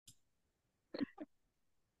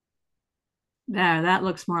There, that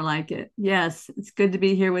looks more like it. Yes, it's good to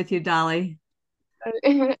be here with you, Dolly.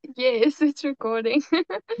 Yes, it's recording.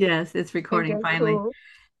 Yes, it's recording Okay, finally. cool.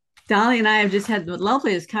 Dolly and I have just had the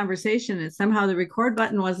loveliest conversation, and somehow the record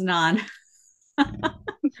button wasn't on.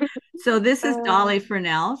 So this is Uh, Dolly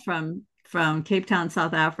Furnell from Cape Town,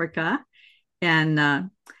 South Africa, and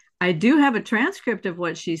I do have a transcript of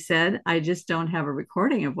what she said. I just don't have a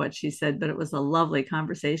recording of what she said, but it was a lovely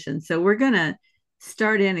conversation. So we're gonna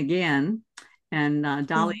start in again. And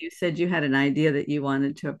Dolly, mm, you said you had an idea that you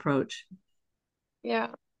wanted to approach.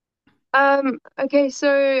 yeah. Okay, so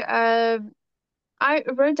I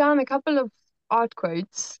wrote down a couple of art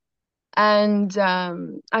quotes and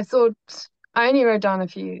I thought I only wrote down a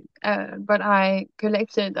few, but I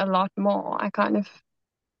collected a lot more. I kind of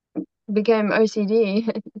became OCD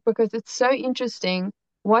because it's so interesting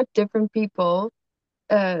what different people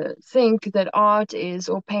think that art is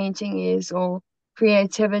or painting is or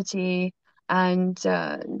creativity, and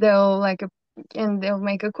they'll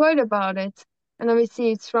make a quote about it, and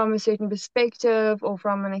obviously it's from a certain perspective or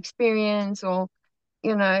from an experience or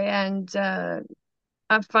and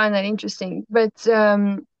I find that interesting. But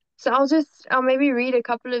so I'll maybe read a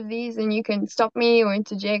couple of these and you can stop me or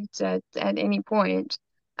interject at any point.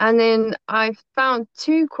 And then I found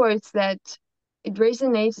two quotes that it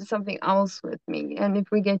resonates with something else with me. And if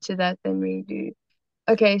we get to that, then we do.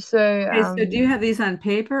 Okay, so Okay, so do you have these on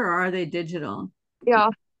paper or are they digital? yeah,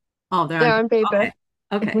 Oh, they're on they're paper. on paper.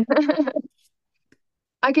 Okay. Okay.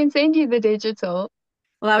 I can send you the digital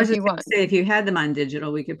Well, I was if just you going to want. say if you had them on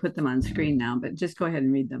digital, we could put them on screen now, but just go ahead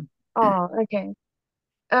and read them. Oh, okay.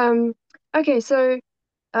 Um, okay, so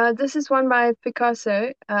this is one by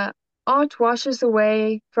Picasso. Art washes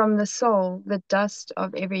away from the soul the dust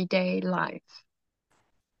of everyday life.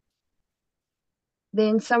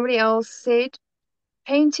 Then somebody else said,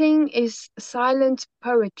 painting is silent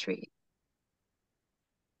poetry.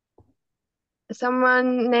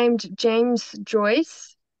 Someone named James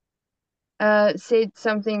Joyce said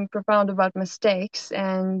something profound about mistakes,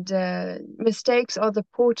 and mistakes are the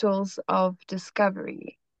portals of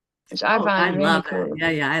discovery, which I Oh, I find really love that. cool. Yeah,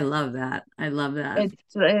 yeah, I love that. I love that.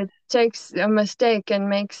 It takes a mistake and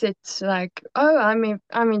makes it like, oh,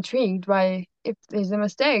 I'm intrigued by if there's a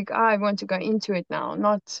mistake, I want to go into it now,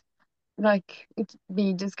 not like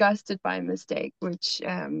be disgusted by a mistake, which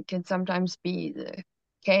can sometimes be the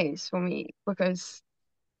case for me because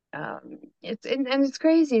and it's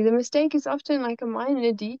crazy. The mistake is often like a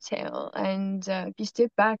minor detail, and if you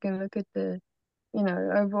step back and look at the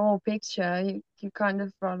overall picture, you kind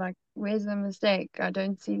of are like, where's the mistake? I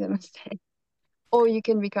don't see the mistake, or you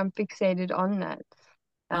can become fixated on that.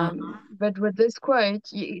 Uh-huh. But with this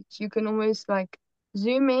quote, you can almost like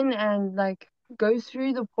zoom in and like go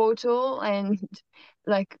through the portal and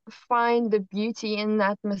like find the beauty in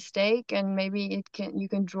that mistake, and maybe it can you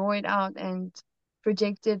can draw it out and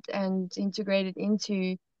project it and integrate it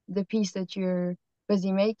into the piece that you're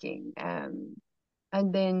busy making.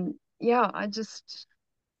 And then yeah, I just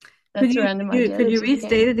Could that's a you random could you idea could that you just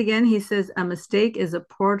restate came. it again? He says a mistake is a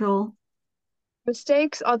portal.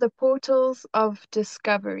 Mistakes are the portals of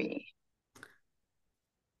discovery.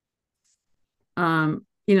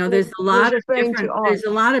 There's a Was lot of referring to different art. there's a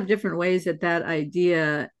lot of different ways that that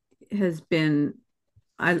idea has been.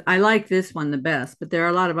 I like this one the best, but there are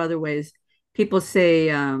a lot of other ways. People say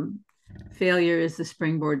failure is the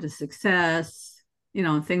springboard to success,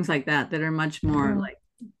 things like that that are much more Mm, like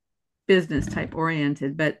business type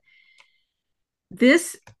oriented. But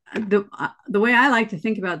this the way I like to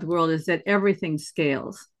think about the world is that everything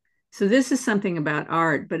scales. So this is something about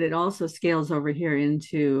art, but it also scales over here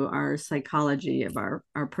into our psychology of our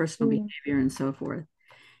personal mm, behavior and so forth.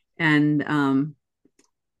 And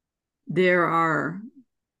there are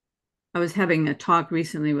I was having a talk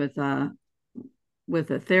recently with a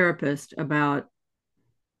therapist about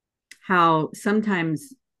how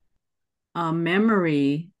sometimes a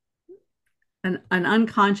memory, an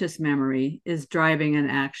unconscious memory, is driving an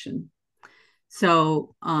action.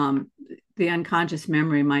 So the unconscious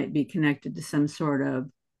memory might be connected to some sort of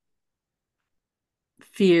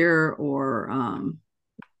fear or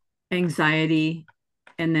anxiety,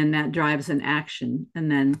 and then that drives an action,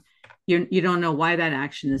 and then you don't know why that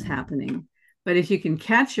action is happening. But if you can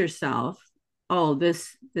catch yourself, oh,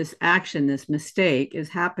 this action, this mistake is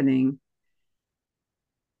happening.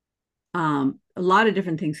 A lot of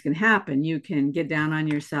different things can happen. You can get down on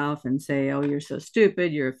yourself and say, oh, you're so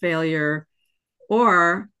stupid, you're a failure,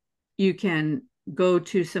 or you can go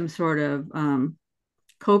to some sort of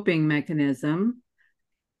coping mechanism,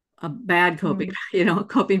 a bad coping, mm.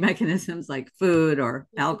 coping mechanisms like food or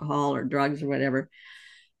alcohol or drugs or whatever,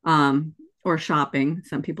 um, or shopping.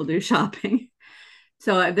 Some people do shopping.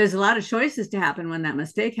 So there's a lot of choices to happen when that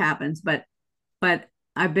mistake happens, but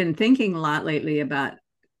I've been thinking a lot lately about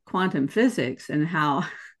quantum physics and how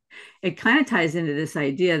it kind of ties into this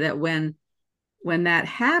idea that when that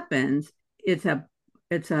happens, it's a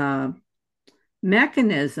it's a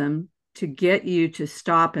mechanism to get you to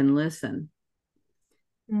stop and listen,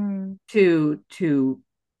 Mm. to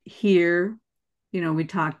hear. We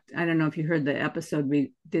talked, I don't know if you heard the episode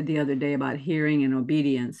we did the other day about hearing and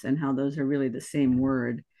obedience and how those are really the same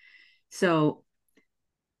word. So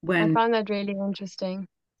I when found that really interesting.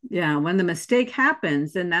 yeah, when the mistake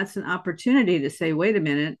happens, then that's an opportunity to say, wait a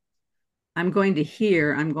minute, I'm going to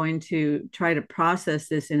hear, I'm going to try to process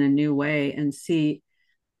this in a new way and see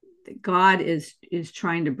that God is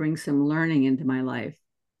trying to bring some learning into my life.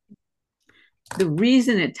 The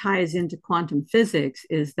reason it ties into quantum physics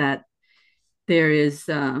is that there is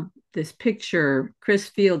this picture. Chris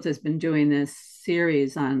Fields has been doing this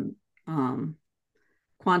series on um,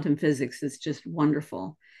 quantum physics. It's just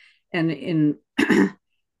wonderful. And in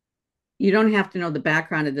you don't have to know the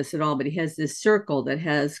background of this at all, but he has this circle that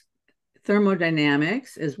has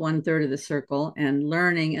thermodynamics as one third of the circle, and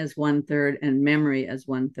learning as one third, and memory as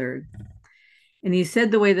one third. And he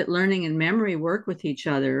said the way that learning and memory work with each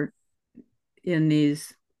other in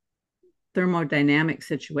these thermodynamic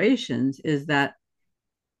situations is that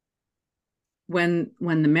when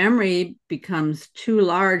the memory becomes too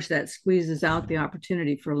large, that squeezes out the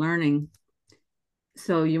opportunity for learning.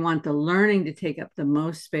 So you want the learning to take up the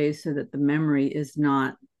most space so that the memory is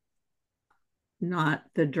not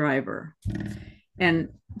the driver. And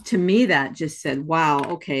to me, that just said, wow,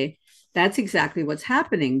 okay, that's exactly what's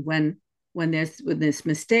happening when this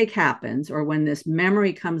mistake happens, or when this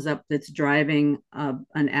memory comes up that's driving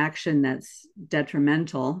an action that's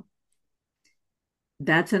detrimental.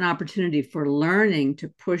 That's an opportunity for learning to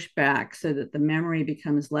push back so that the memory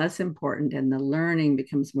becomes less important and the learning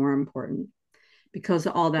becomes more important, because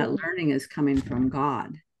all that Mm. learning is coming from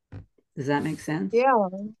God. Does that make sense? Yeah,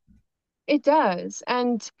 it does.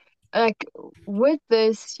 And like with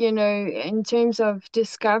this, in terms of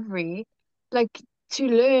discovery, like to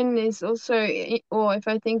learn is also, or if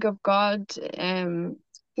I think of God,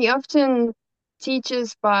 he often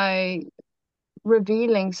teaches by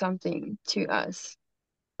revealing something to us,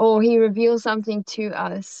 or he reveals something to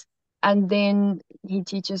us, and then he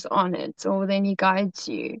teaches on it, or then he guides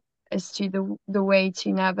you as to the way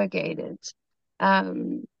to navigate it.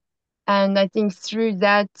 Um, and I think through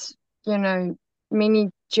that, you know, mini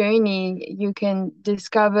journey, you can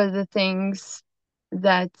discover the things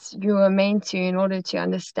that you were meant to in order to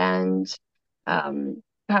understand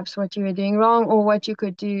perhaps what you were doing wrong, or what you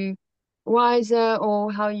could do wiser,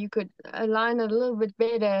 or how you could align it a little bit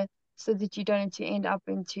better so that you don't have to end up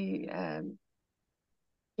into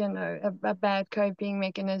a bad coping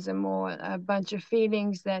mechanism, or a bunch of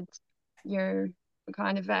feelings that you're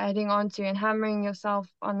kind of adding on to and hammering yourself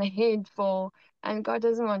on the head for. And God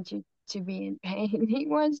doesn't want you to be in pain. He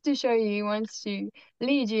wants to show you, he wants to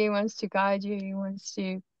lead you, he wants to guide you, he wants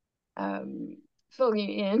to um, fill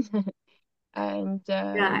you in. And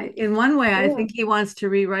Yeah, in one way, I yeah, think he wants to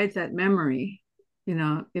rewrite that memory.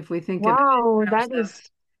 If we think of it wow, in terms that of,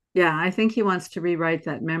 is, yeah, I think he wants to rewrite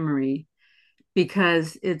that memory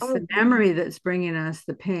because it's oh, the memory that's bringing us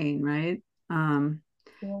the pain, right? Um,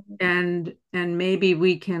 yeah. and maybe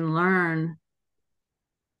we can learn.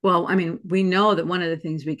 Well, I mean, we know that one of the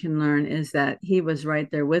things we can learn is that he was right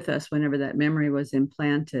there with us whenever that memory was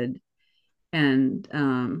implanted, and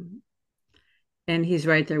and he's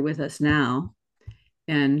right there with us now,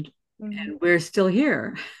 and Mhm. we're still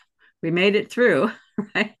here. We made it through,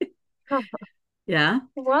 right? Yeah.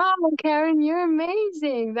 Wow, Karen, you're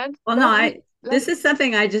amazing. That Well, no, that is I like, this is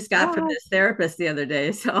something I just got from wow. this therapist the other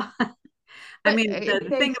day. So, I But mean, it the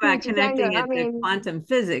thing takes two about to tango. connecting I it to mean, quantum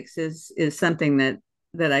physics is something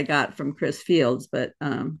that I got from Chris Fields, but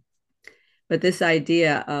this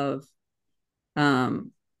idea of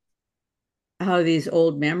um how these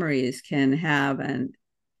old memories can have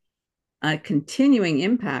a continuing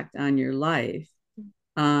impact on your life.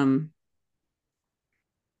 Um,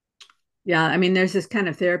 yeah, I mean, there's this kind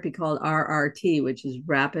of therapy called RRT, which is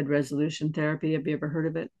rapid resolution therapy. Have you ever heard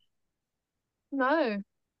of it? no,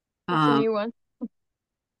 that's a Um, new one.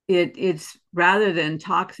 it's rather than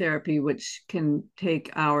talk therapy, which can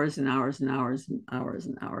take hours and hours and hours and hours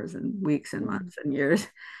and hours and weeks and Mm. months and years.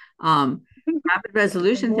 Um, Rapid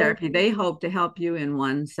resolution Well, therapy, they hope to help you in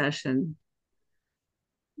one session.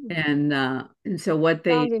 And so what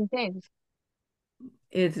sounds intense.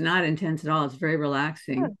 it's not intense at all. It's very Huh.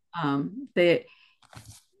 relaxing.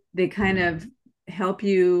 They kind of help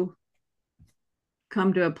you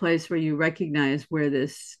come to a place where you recognize where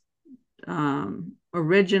this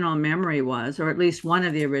original memory was, or at least one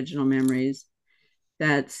of the original memories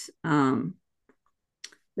that's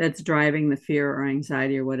that's driving the fear or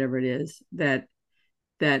anxiety or whatever it is, that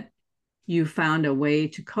you found a way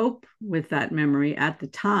to cope with that memory at the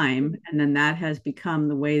time, and then that has become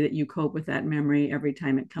the way that you cope with that memory every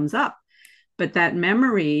time it comes up. But that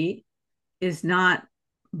memory is not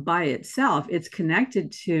by itself, it's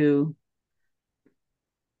connected to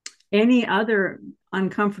any other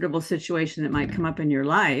uncomfortable situation that might come up in your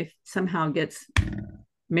life, somehow gets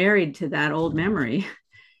married to that old memory.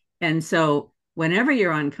 And so whenever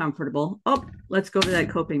you're uncomfortable, oh, let's go to that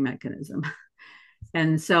coping mechanism.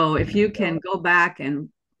 And so if you can go back and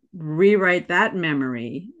rewrite that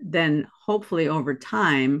memory, then hopefully over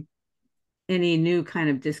time, any new kind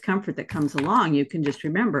of discomfort that comes along, you can just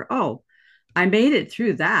remember, oh, I made it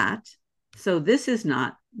through that. So this is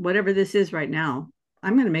not whatever this is right now.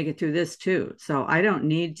 I'm going to make it through this too. So I don't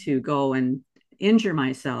need to go and injure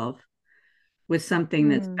myself with something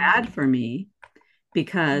that's Mm, bad for me,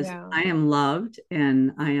 because yeah. I am loved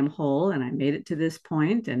and I am whole and I made it to this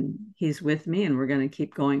point and he's with me and we're going to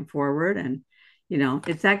keep going forward. And,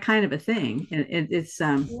 it's that kind of a thing. And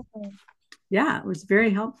Yeah. yeah, it was very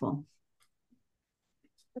helpful.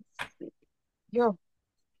 That's, yeah.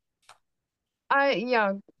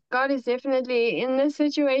 Yeah, God is definitely in this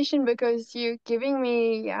situation because you're giving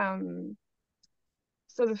me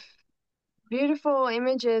sort of beautiful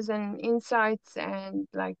images and insights and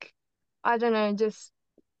like I don't know, just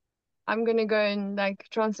I'm gonna go and like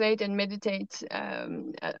translate and meditate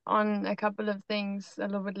on a couple of things a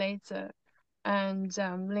little bit later and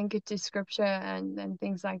link it to scripture and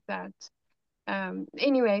things like that.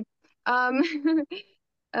 Anyway, um,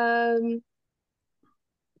 um,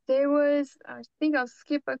 there was, I think I'll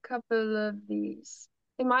skip a couple of these.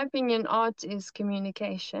 In my opinion, art is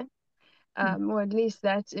communication, or at least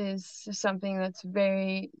that is something that's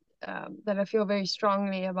very, that I feel very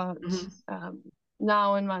strongly about Mhm. um,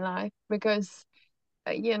 now in my life because,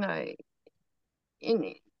 you know,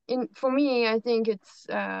 in for me, I think it's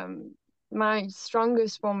my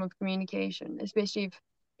strongest form of communication, especially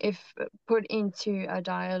if put into a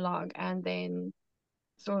dialogue and then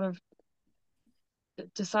sort of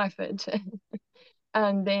deciphered.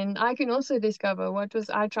 And then I can also discover what was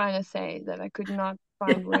I trying to say that I could not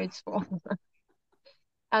find Yeah. words for.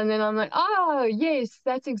 And then I'm like, oh, yes,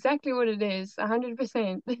 that's exactly what it is,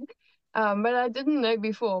 100%. But I didn't know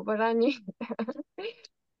before, but I knew.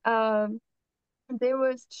 um, there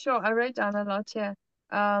was, sure, I wrote down a lot here.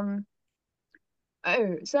 Um,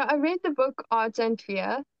 oh, so I read the book Art and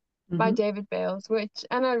Fear by Mhm. David Bales,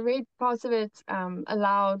 and I read parts of it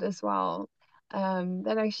aloud as well.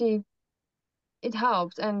 That actually it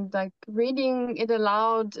helped, and like reading it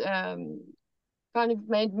aloud kind of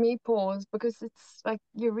made me pause because it's like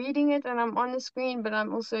you're reading it and I'm on the screen, but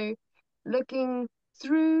I'm also looking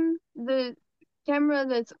through the camera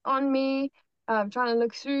that's on me. I'm trying to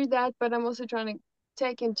look through that, but I'm also trying to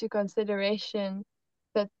take into consideration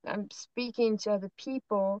that I'm speaking to other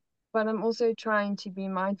people, but I'm also trying to be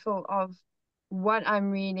mindful of what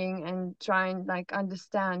I'm reading and try and like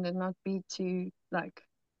understand and not be too like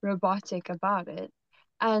robotic about it.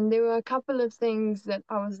 And there were a couple of things that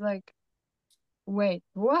I was like, wait,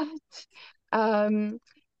 what? Um,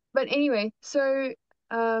 but anyway, so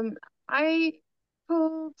I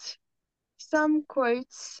pulled some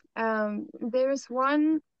quotes. There's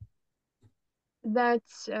one that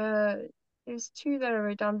there's two that I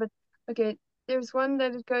wrote down, but okay, there's one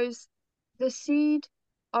that it goes, the seed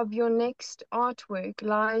of your next artwork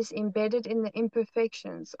lies embedded in the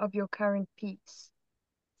imperfections of your current piece.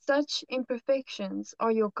 Such imperfections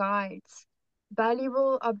are your guides,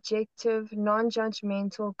 valuable, objective,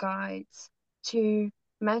 non-judgmental guides to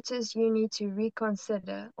matters you need to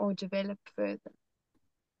reconsider or develop further.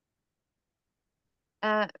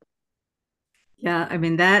 Uh, Yeah, I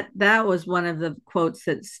mean that was one of the quotes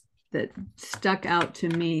that stuck out to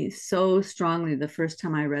me so strongly the first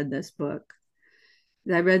time I read this book.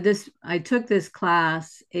 I took this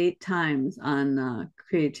class 8 times on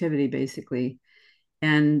creativity, basically,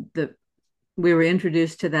 and the we were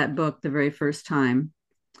introduced to that book the very first time.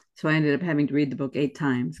 So I ended up having to read the book 8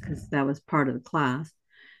 times because that was part of the class.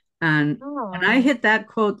 And when I oh, hit that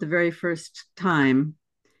quote the very first time,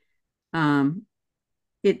 um,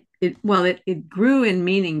 it grew in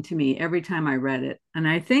meaning to me every time I read it. And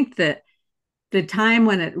I think that the time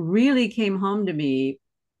when it really came home to me,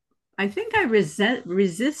 I think I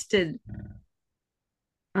resisted.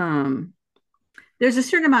 Um, there's a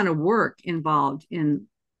certain amount of work involved in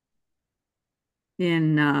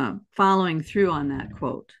following through on that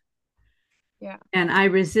quote. Yeah. And I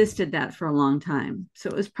resisted that for a long time. So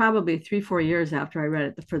it was probably 3, 4 years after I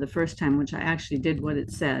read it for the first time, which I actually did what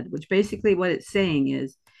it said, which basically what it's saying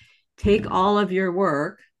is take all of your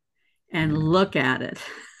work and look at it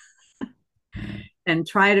and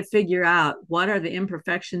try to figure out what are the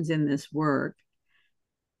imperfections in this work.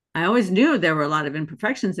 I always knew there were a lot of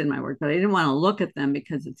imperfections in my work, but I didn't want to look at them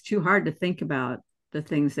because it's too hard to think about the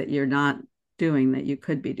things that you're not doing that you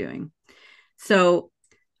could be doing. So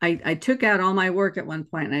I took out all my work at one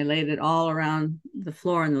point and I laid it all around the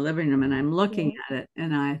floor in the living room and I'm looking Yeah. at it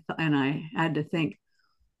and I had to think,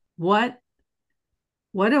 what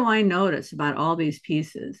what do I notice about all these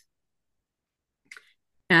pieces?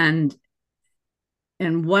 And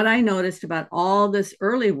and what I noticed about all this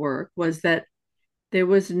early work was that there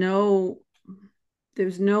was no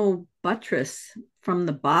there's no buttress from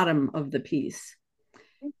the bottom of the piece.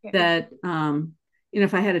 Okay. That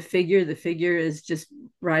if I had a figure, the figure is just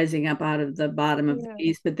rising up out of the bottom of the Yeah.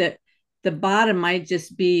 piece, but that the bottom might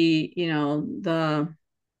just be, the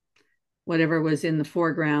whatever was in the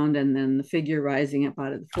foreground and then the figure rising up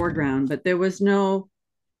out of the foreground. But there was no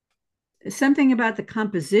something about the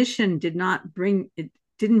composition did not bring it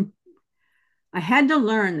didn't I had to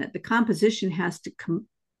learn that the composition has to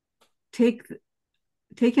take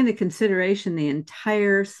take into consideration the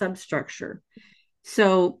entire substructure.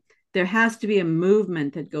 So there has to be a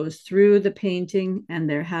movement that goes through the painting, and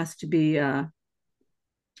there has to be a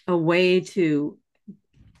way to,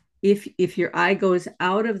 if your eye goes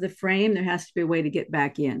out of the frame, there has to be a way to get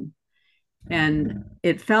back in. And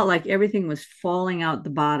it felt like everything was falling out the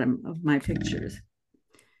bottom of my pictures.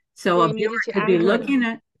 So Yeah, a you viewer needed to could be angle it. looking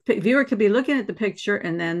at viewer could be looking at the picture,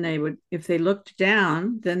 and then they would, if they looked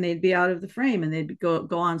down, then they'd be out of the frame and they'd go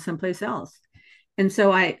on someplace else. And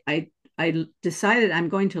so I decided I'm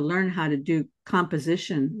going to learn how to do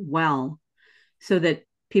composition well so that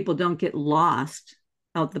people don't get lost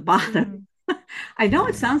out the bottom. Mm. I know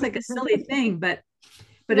it sounds like a silly thing, but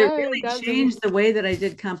it No, it really doesn't. changed the way that I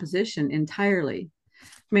did composition entirely.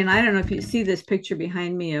 I mean, I don't know if you see this picture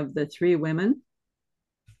behind me of the three women.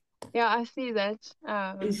 Yeah, I see that.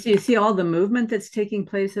 You see all the movement that's taking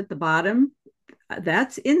place at the bottom.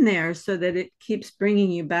 That's in there so that it keeps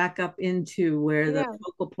bringing you back up into where the Yeah.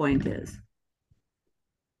 focal point is.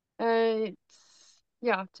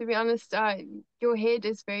 Yeah, to be honest, your head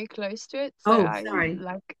is very close to it, so Oh, I sorry.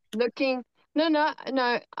 like looking. No, no,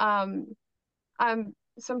 no. I'm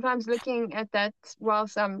sometimes looking at that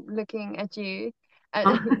whilst I'm looking at you,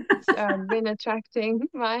 and it's been attracting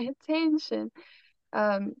my attention.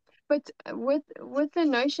 Um, but with the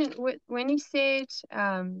notion, when he said,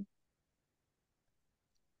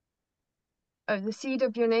 "Oh, the seed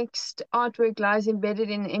of your next artwork lies embedded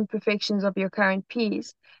in the imperfections of your current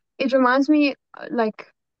piece," it reminds me,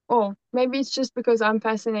 oh, maybe it's just because I'm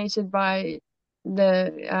fascinated by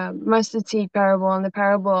the mustard seed parable and the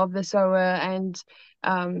parable of the sower, and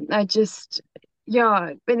I just,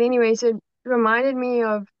 yeah. But anyway, so it reminded me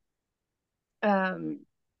of um,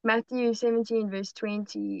 Matthew 17, verse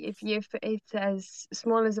 20. If you have faith as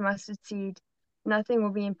small as a mustard seed, nothing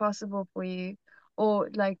will be impossible for you. Or,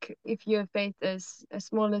 like, if you have faith as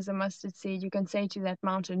small as a mustard seed, you can say to that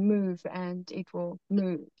mountain, move, and it will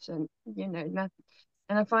move. And, nothing.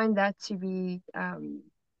 And I find that to be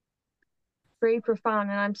very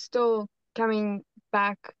profound. And I'm still coming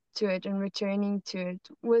back to it and returning to it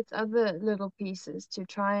with other little pieces to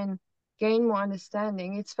try and gain more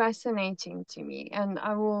understanding. It's fascinating to me, and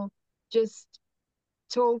I will just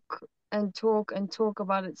talk and talk and talk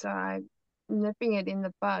about it. So I'm nipping it in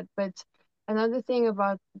the bud. But another thing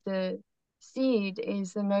about the seed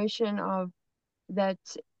is the notion of that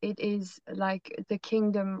it is like the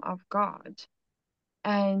kingdom of God.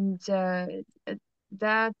 And that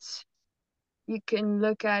you can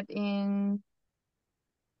look at in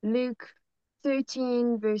Luke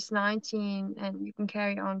 13, verse 19, and you can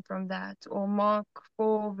carry on from that, or Mark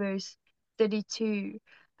 4, verse 32.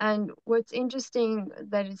 And what's interesting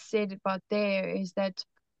that is said about there is that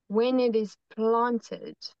when it is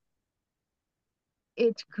planted,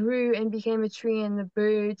 it grew and became a tree, and the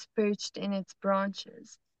birds perched in its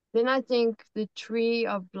branches. Then I think the tree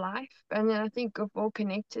of life, and then I think of all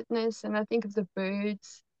connectedness, and I think of the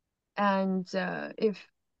birds. And if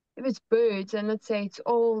it's birds, and let's say it's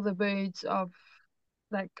all the birds of,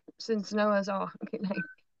 like, since Noah's Ark, like,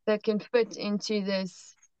 that can fit into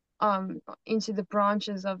the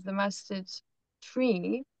branches of the mustard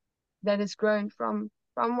tree that is grown from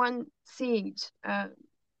one seed.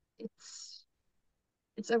 It's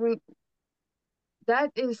I mean,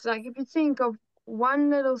 that is like, if you think of one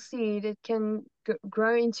little seed, it can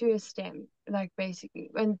grow into a stem, like,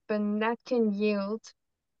 basically, and that can yield.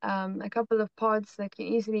 a couple of pods that can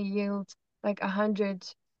easily yield like 100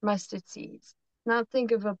 mustard seeds. Now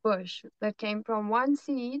think of a bush that came from one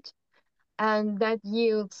seed and that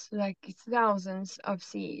yields like thousands of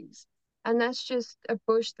seeds. And that's just a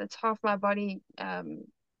bush that's half my body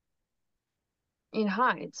in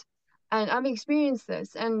height. And I've experienced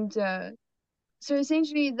this. And so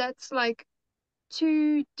essentially, that's like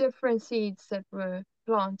two different seeds that were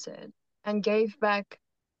planted and gave back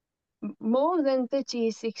more than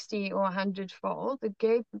 30, 60, or 100-fold. It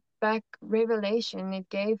gave back revelation. It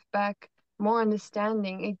gave back more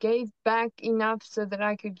understanding. It gave back enough so that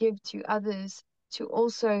I could give to others to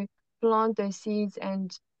also plant those seeds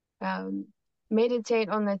and um, meditate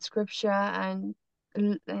on that scripture and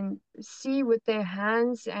see with their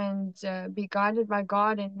hands and be guided by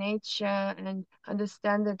God and nature and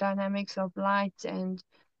understand the dynamics of light and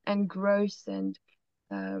growth and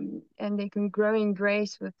they can grow in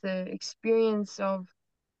grace with the experience of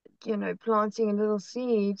planting a little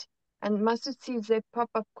seed. And mustard seeds, they pop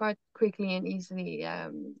up quite quickly and easily,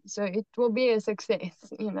 so it will be a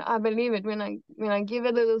success. I believe it when I give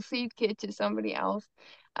a little seed kit to somebody else.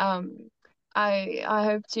 um I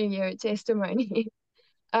hope to hear a testimony.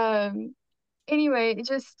 um anyway,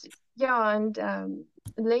 just yeah. And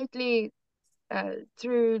lately,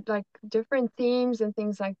 through like different themes and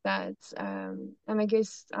things like that. And I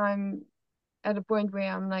guess I'm at a point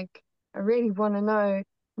where I'm like, I really want to know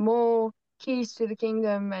more keys to the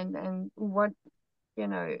kingdom and what, you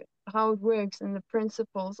know, how it works and the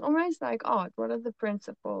principles, almost like art. What are the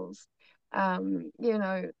principles? Um, you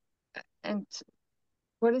know, and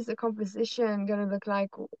what is the composition going to look like?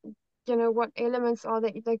 What elements are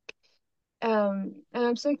they like? And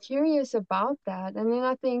I'm so curious about that. And then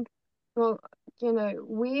I think, well,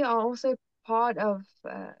 we are also part of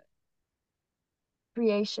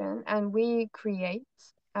creation and we create.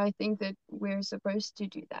 I think that we're supposed to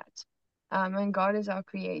do that. And God is our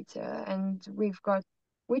creator, and we've got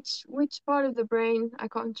which part of the brain I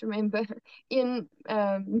can't remember in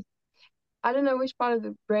I don't know which part of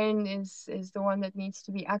the brain is the one that needs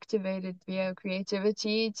to be activated via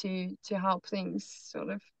creativity to help things sort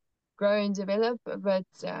of grow and develop, but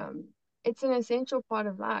it's an essential part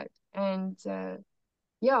of life. And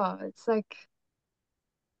yeah, it's like,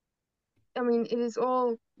 I mean, it is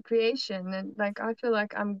all creation, and like I feel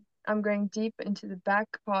like I'm going deep into the back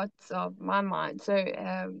parts of my mind. So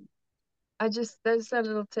I just those are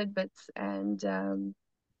little tidbits, and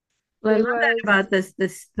Well, I love there that was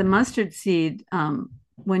about the mustard seed.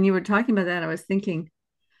 When you were talking about that, I was thinking,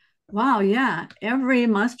 wow, yeah, every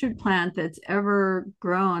mustard plant that's ever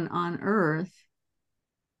grown on Earth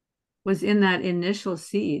was in that initial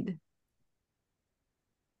seed,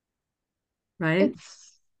 right?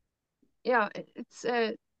 it's yeah,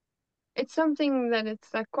 it's something that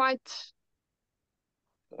it's like quite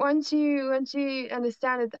once you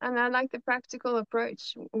understand it. And I like the practical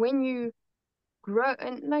approach when you grow,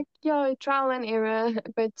 and like, yeah, trial and error,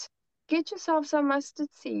 but get yourself some mustard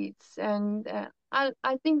seeds. And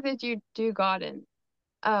I think that you do garden.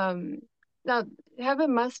 um Now, have a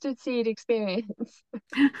mustard seed experience.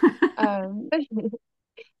 um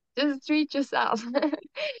just treat yourself.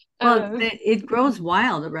 Well, um it grows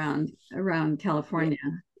wild around yeah. California.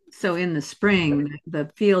 So in the spring,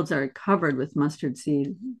 the fields are covered with mustard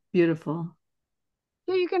seed. Beautiful.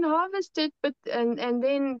 So you can harvest it, but and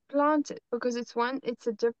then plant it, because it's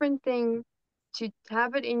a different thing to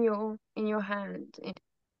have it in your hand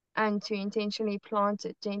and to intentionally plant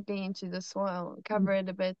it gently into the soil, cover it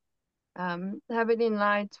a bit, have it in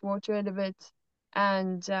light, water it a bit,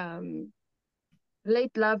 and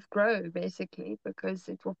let love grow, basically, because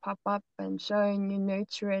it will pop up and show, and you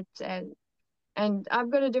nurture it. And I've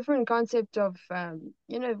got a different concept of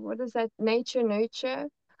what is that, nature nurture.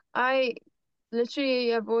 I literally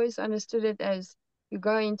have always understood it as you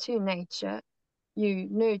go into nature, you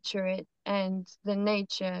nurture it, and the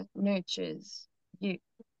nature nurtures you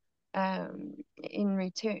in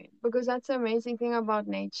return. Because that's the amazing thing about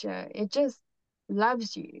nature. It just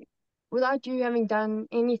loves you without you having done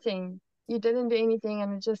anything. You didn't do anything,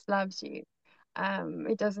 and it just loves you.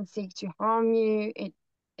 It doesn't seek to harm you.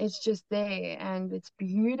 It's just there, and it's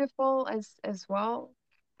beautiful as well.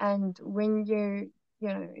 And when you're,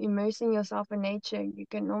 immersing yourself in nature, you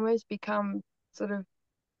can almost become sort of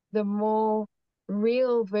the more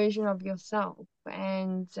real version of yourself.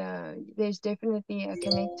 And there's definitely a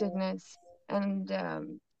connectedness. And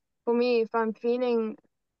for me, if I'm feeling,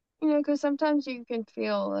 because sometimes you can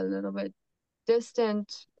feel a little bit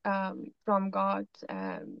distant from God.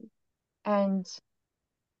 And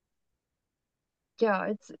yeah,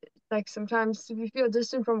 it's like sometimes if you feel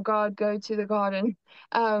distant from God, go to the garden.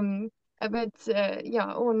 Um, But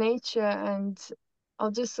yeah, or nature, and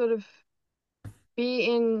I'll just sort of be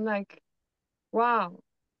in like wow.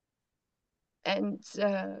 And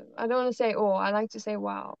I don't want to say oh, I like to say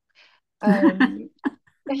wow. Um,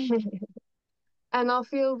 and I'll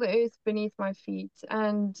feel the earth beneath my feet,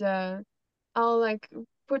 and I'll like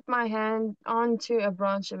put my hand onto a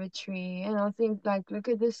branch of a tree, and I'll think like, look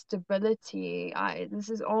at this stability. This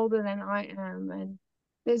is older than I am, and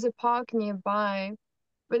there's a park nearby,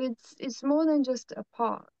 but it's more than just a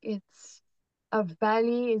park. It's a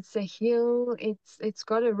valley, it's a hill, it's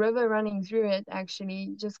got a river running through it. Actually,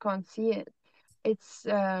 you just can't see it. It's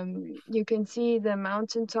you can see the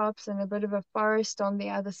mountaintops and a bit of a forest on the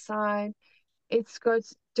other side. It's got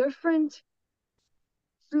different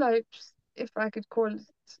slopes, if I could call it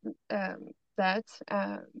that.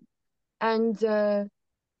 And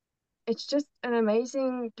it's just an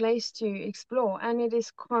amazing place to explore, and it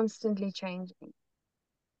is constantly changing,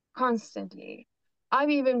 constantly. I've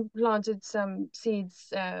even planted some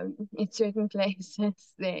seeds in certain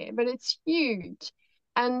places there, but it's huge.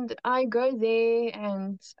 And I go there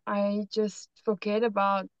and I just forget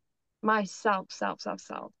about myself, self.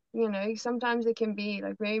 You know, sometimes it can be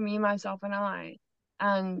like very me, myself, and I.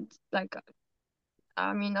 And like,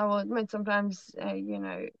 I mean, I will admit sometimes, you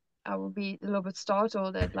know, I will be a little bit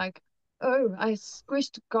startled at like, oh, I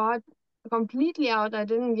squished God completely out. I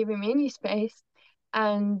didn't give him any space.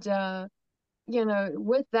 And, you know,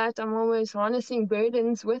 with that, I'm almost harnessing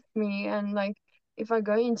burdens with me. And like, if I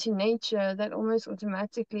go into nature, that almost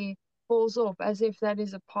automatically falls off as if that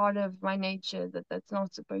is a part of my nature, that's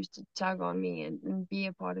not supposed to tug on me and be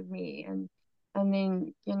a part of me. And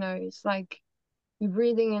then, you know, it's like, you're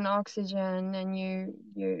breathing in oxygen and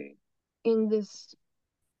you're in this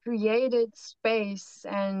created space,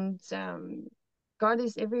 and God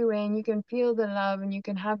is everywhere, and you can feel the love and you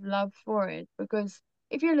can have love for it, because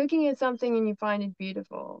if you're looking at something and you find it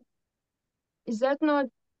beautiful, is that not,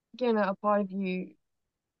 you know, a part of you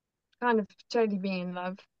kind of totally being in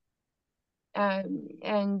love?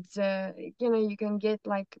 And you know, you can get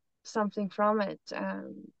like something from it.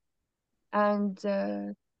 And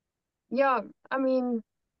yeah, I mean,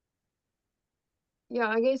 yeah,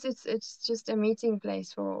 I guess it's just a meeting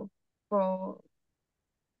place for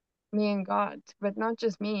me and God, but not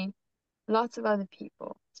just me, lots of other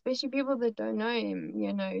people, especially people that don't know him,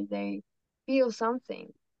 you know, they feel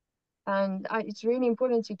something. And it's really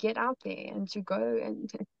important to get out there and to go,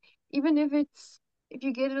 and even if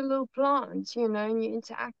you get a little plant, you know, and you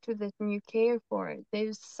interact with it and you care for it,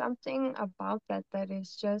 there's something about that that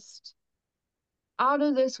is just out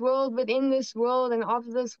of this world, but in this world and of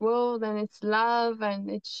this world, and it's love and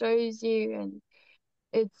it shows you, and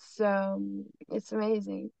it's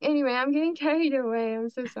amazing. Anyway, I'm getting carried away. I'm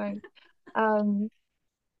so sorry. Um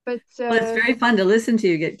but Well, it's very fun to listen to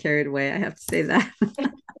you get carried away. I have to say that.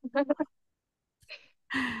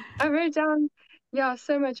 I wrote down, yeah,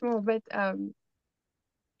 so much more, but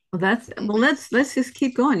Well, let's just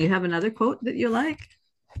keep going. You have another quote that you like?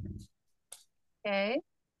 okay.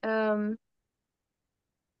 Um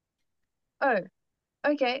oh,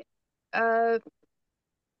 okay. Uh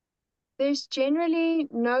there's generally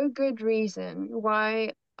no good reason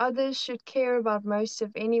why others should care about most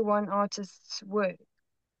of any one artist's work.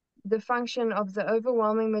 The function of the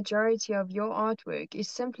overwhelming majority of your artwork is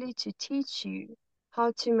simply to teach you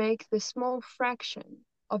how to make the small fraction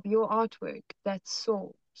of your artwork that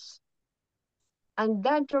soars. And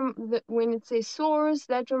when it says soars,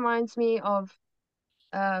 that reminds me of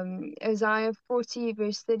Isaiah 40,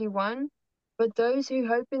 verse 31. But those who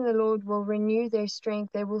hope in the Lord will renew their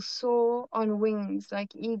strength. They will soar on wings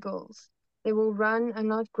like eagles. They will run and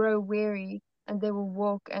not grow weary, and they will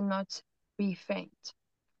walk and not be faint.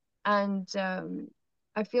 And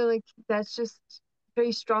I feel like that's just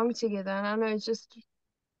very strong together. And I know it's just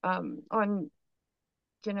on,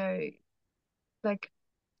 you know, like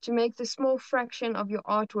to make the small fraction of your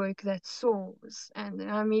artwork that soars. And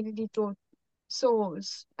I immediately thought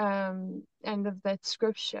soars, and of that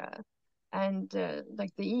scripture, and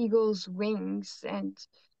like the eagle's wings. And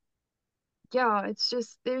yeah, it's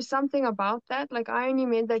just there's something about that. Like I only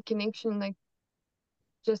made that connection like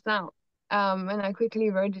just now, and I quickly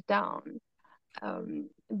wrote it down.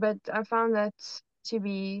 But I found that to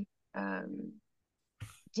be um,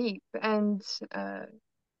 deep. And uh,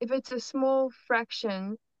 if it's a small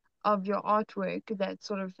fraction of your artwork that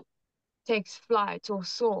sort of takes flight or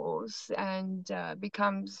soars and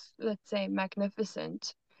becomes, let's say,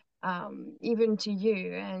 magnificent, even to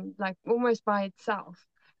you, and like almost by itself,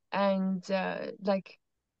 and like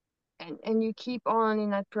and you keep on in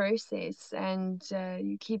that process, and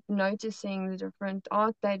you keep noticing the different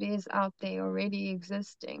art that is out there already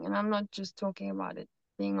existing. And I'm not just talking about it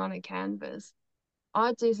being on a canvas.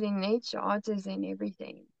 Art is in nature, art is in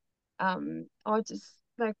everything. Art is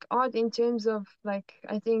like art in terms of, like,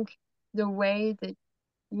 I think the way that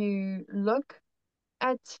you look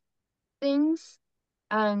at things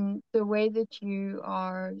and the way that you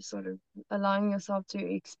are sort of allowing yourself to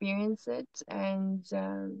experience it. And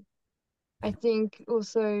I think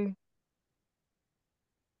also,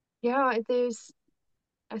 yeah, I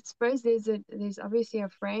suppose there's obviously a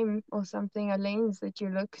frame or something, a lens that you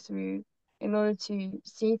look through in order to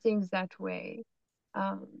see things that way.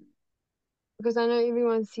 Um, because I know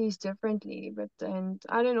everyone sees differently, but and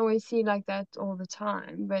I don't always see like that all the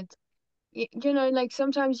time. But you know, like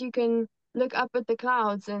sometimes you can look up at the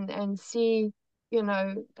clouds and see, you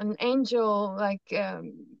know, an angel like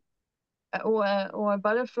or a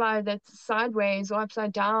butterfly that's sideways or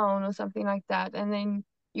upside down or something like that, and then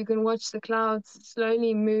you can watch the clouds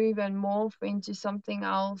slowly move and morph into something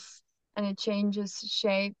else, and it changes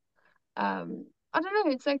shape. I don't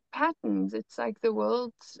know, it's like patterns. It's like the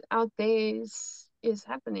world out there is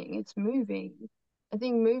happening, it's moving. I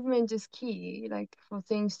think movement is key, like for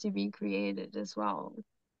things to be created as well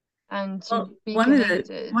and to Well, be one of the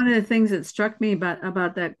connected. one of the things that struck me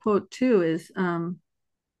about that quote too is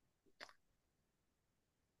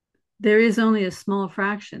there is only a small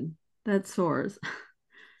fraction that soars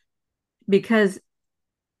because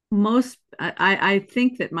I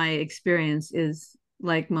think that my experience is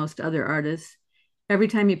like most other artists. Every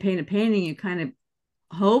time you paint a painting, you kind of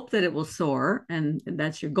hope that it will soar, and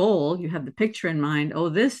that's your goal. You have the picture in mind. Oh,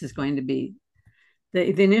 this is going to be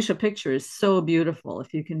the initial picture is so beautiful.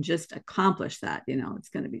 If you can just accomplish that, it's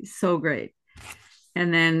going to be so great.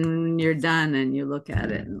 And then you're done and you look at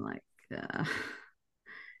it and like,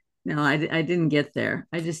 no, I didn't get there.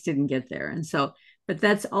 I just didn't get there. And so, but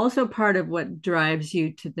that's also part of what drives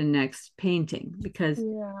you to the next painting, because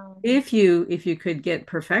Yeah, if you could get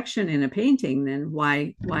perfection in a painting, then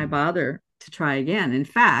why bother to try again? In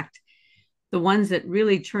fact, the ones that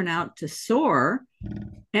really turn out to soar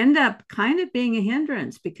end up kind of being a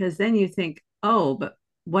hindrance, because then you think, oh, but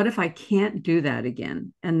what if I can't do that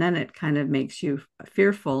again? And then it kind of makes you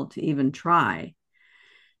fearful to even try.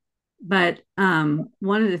 But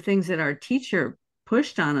one of the things that our teacher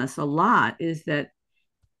pushed on us a lot is that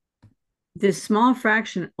this small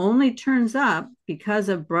fraction only turns up because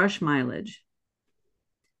of brush mileage.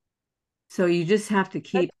 So you just have to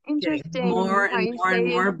keep that's getting more interesting how and you more and say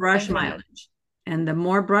it more brush like that. mileage. And the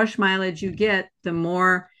more brush mileage you get, the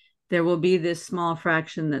more there will be this small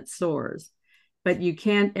fraction that soars. But you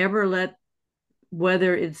can't ever let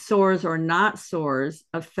whether it soars or not soars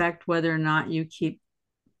affect whether or not you keep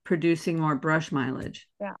producing more brush mileage.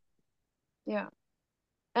 Yeah, yeah.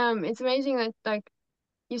 It's amazing that, like,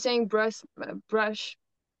 you're saying brush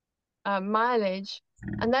mileage,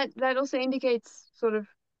 and that also indicates sort of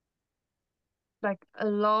like a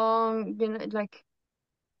long, you know, like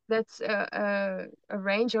that's a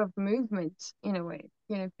range of movement in a way,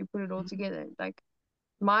 you know, if you put it all together, like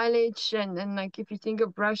mileage. And like if you think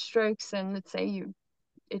of brush strokes, and let's say you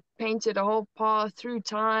it painted a whole path through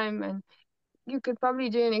time, and you could probably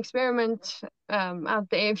do an experiment out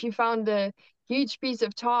there. If you found a huge piece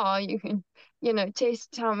of tar, you can, you know,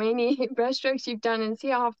 test how many brushstrokes you've done and see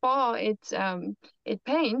how far it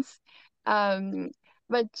paints. Um,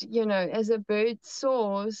 but you know, as a bird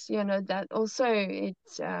soars, you know, that also it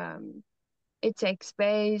takes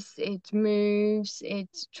space, it moves, it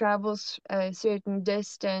travels a certain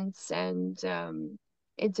distance, and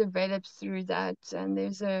it develops through that. And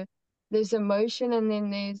there's a motion, and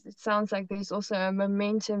then it sounds like there's also a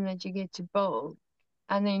momentum that you get to build.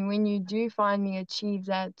 And then when you do finally achieve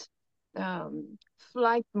that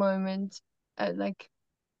flight moment, like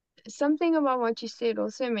something about what you said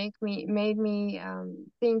also made me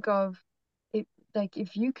think of it, like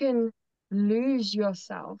if you can lose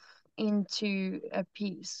yourself into a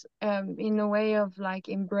piece, in a way of like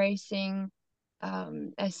embracing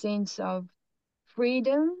a sense of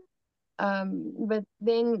freedom, but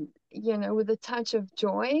then, you know, with a touch of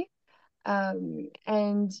joy,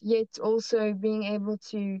 and yet also being able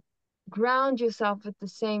to ground yourself at the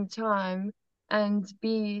same time, and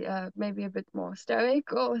be maybe a bit more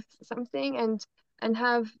stoic or something, and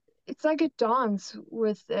have, it's like a dance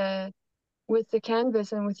with the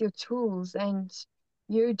canvas and with your tools, and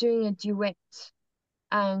you're doing a duet.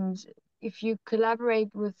 And if you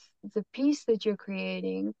collaborate with the piece that you're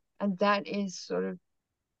creating, and that is sort of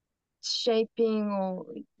shaping, or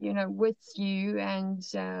you know, with you, and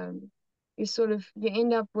you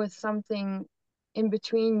end up with something in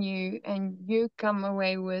between you, and you come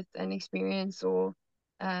away with an experience or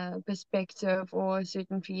perspective or a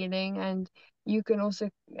certain feeling, and you can also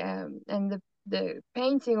and the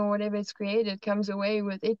painting or whatever it's created comes away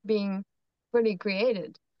with it being fully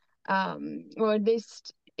created, or at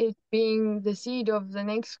least it being the seed of the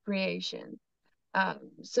next creation.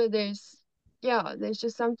 So there's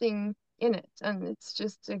just something in it, and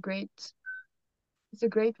it's a great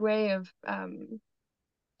way of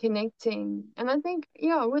connecting. And I think,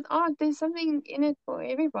 yeah, with art, there's something in it for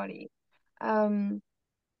everybody. Um,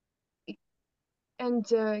 and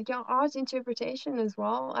yeah, art interpretation as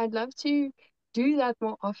well. I'd love to do that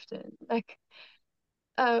more often. Like,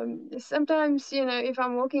 sometimes, if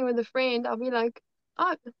I'm walking with a friend, I'll be like,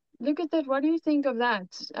 oh, look at that. What do you think of that?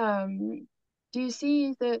 Do you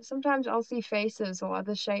see sometimes I'll see faces or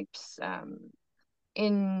other shapes,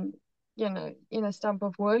 in, in a stump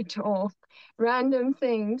of wood or random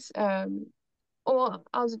things. Or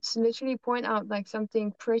I'll just literally point out like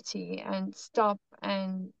something pretty and stop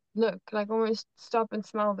and look, like almost stop and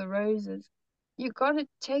smell the roses. You got to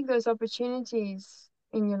take those opportunities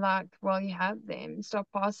in your life while you have them, stop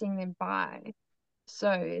passing them by.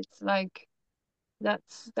 So it's like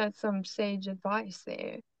that's some sage advice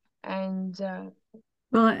there. And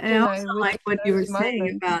Well, I also with like what you were those saying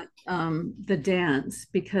moments. about the dance,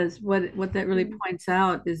 because what that really Mm, points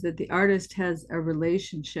out is that the artist has a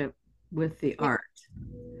relationship with the yeah, art.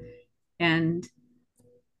 And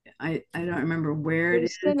I don't remember where it there's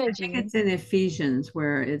is. I think synergy. it's in Ephesians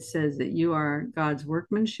where it says that you are God's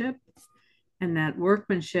workmanship. And that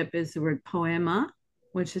workmanship is the word poema,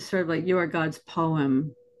 which is sort of like you are God's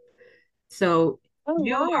poem. So Oh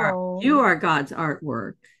you are wow. you are God's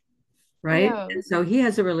artwork, right? Yeah. And so he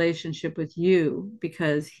has a relationship with you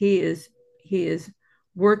because he is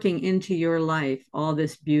working into your life all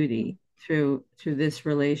this Mm, beauty through this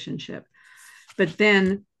relationship. But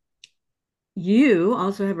then you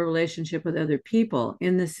also have a relationship with other people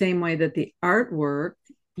in the same way that the artwork,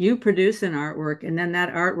 you produce an artwork and then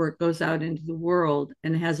that artwork goes out into the world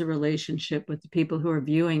and has a relationship with the people who are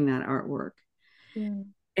viewing that artwork. mm,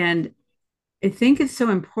 And I think it's so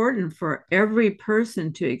important for every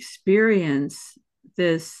person to experience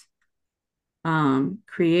this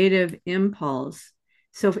creative impulse.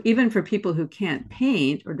 So even for people who can't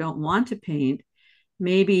paint or don't want to paint,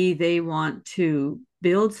 maybe they want to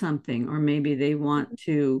build something, or maybe they want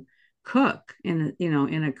to cook in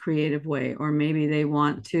a creative way, or maybe they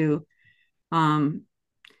want to um,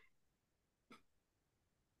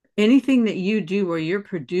 anything that you do where you're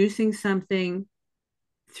producing something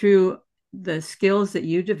through the skills that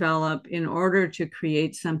you develop in order to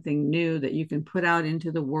create something new that you can put out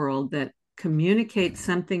into the world that communicates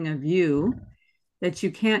something of you that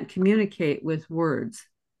you can't communicate with words.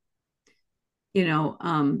 You know,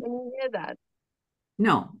 can you hear that?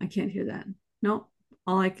 no, I can't hear that. No,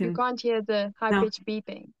 all I You can, can't hear the high no, pitched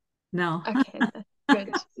beeping. no. Okay,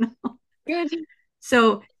 good. Good.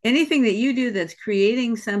 So anything that you do that's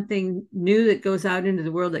creating something new that goes out into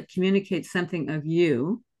the world that communicates something of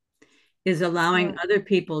you is allowing Yeah. other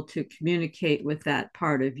people to communicate with that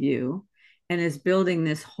part of you and is building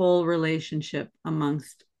this whole relationship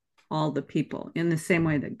amongst all the people in the same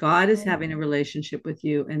way that God is Mm, having a relationship with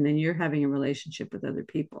you and then you're having a relationship with other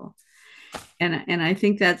people. And I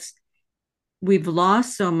think that's we've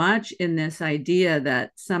lost so much in this idea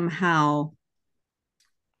that somehow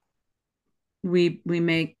we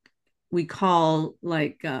call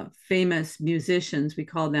like famous musicians, we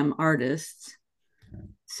call them artists.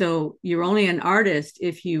 So you're only an artist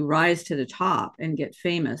if you rise to the top and get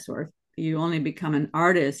famous, or you only become an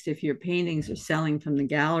artist if your paintings are selling from the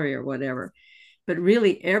gallery or whatever. But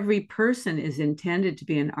really, every person is intended to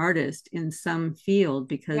be an artist in some field yeah,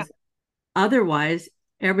 because otherwise,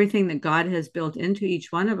 everything that God has built into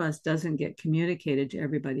each one of us doesn't get communicated to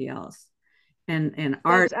everybody else. And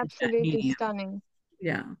art that's is that absolutely medium. stunning.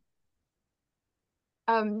 Yeah.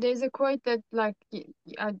 There's a quote that like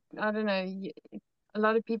I don't know, a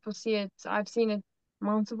lot of people see it. I've seen it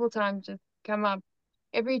multiple times just come up.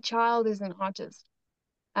 Every child is an artist,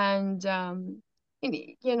 and then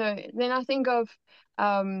I think of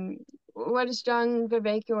um, what does John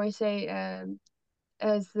Vervaeke always say?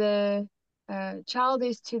 As the child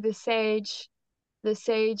is to the sage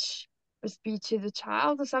must be to the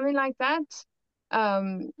child, or something like that.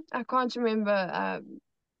 I can't remember.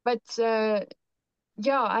 But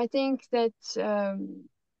yeah, I think that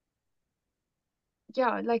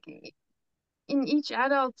yeah, like in each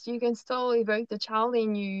adult, you can still evoke the child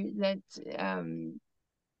in you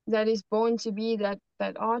that is born to be that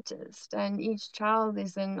artist, and each child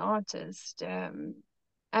is an artist.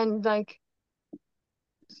 And like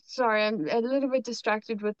Sorry, I'm a little bit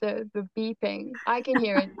distracted with the beeping. I can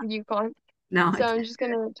hear it, you can't. No, So I'm just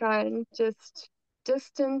gonna try and just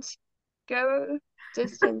distant, go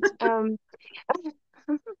distant.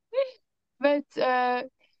 But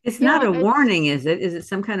it's not yeah, a it's warning, is it? Is it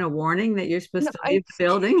some kind of warning that you're no, supposed to leave the it's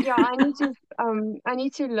building? yeah, I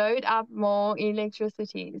need to load up more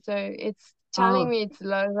electricity. So it's telling Oh, me it's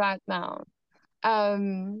low right now.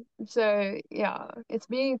 So yeah, it's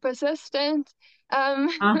being persistent. Um,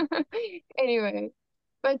 huh? anyway,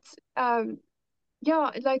 but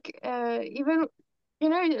yeah, like even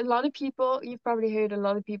a lot of people, you've probably heard a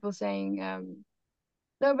lot of people saying,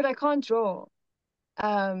 no, but I can't draw.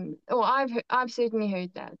 Or I've certainly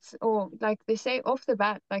heard that. Or like they say off the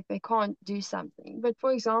bat, like they can't do something. But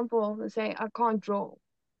for example, they say I can't draw.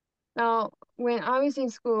 Now, when I was in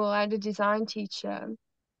school, I had a design teacher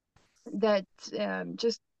that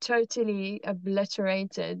just totally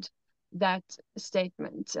obliterated that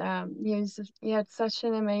statement. He had such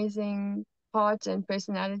an amazing heart and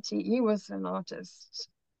personality. He was an artist.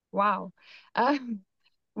 Wow. Um,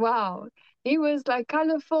 wow. He was like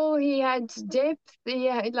colorful. He had depth. He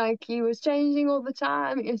had like he was changing all the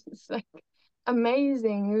time. It was like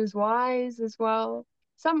amazing. He was wise as well.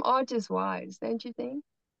 Some art is wise, don't you think?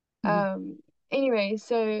 Mhm. Um, anyway,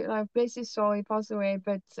 so like bless his soul, he passed away,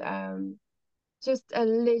 but just a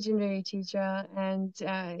legendary teacher. And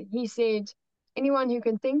he said, anyone who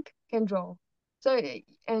can think can draw. So,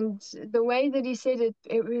 and the way that he said it,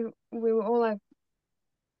 we were all like,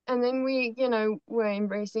 and then we, were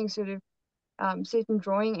embracing sort of certain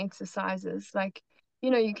drawing exercises. Like,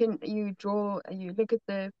 you draw, you look at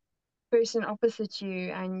the person opposite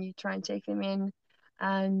you and you try and take them in,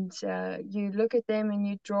 and you look at them and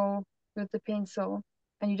you draw with the pencil,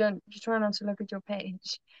 and you try not to look at your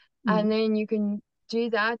page, and Mhm. then you can do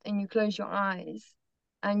that and you close your eyes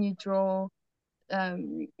and you draw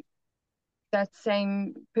um, that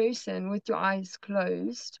same person with your eyes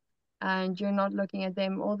closed, and you're not looking at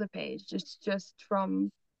them or the page, just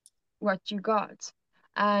from what you got.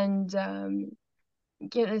 And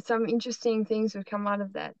some interesting things would come out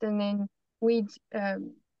of that. And then we'd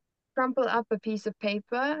crumple up a piece of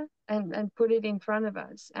paper and put it in front of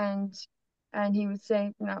us, and he would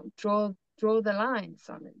say, now draw the lines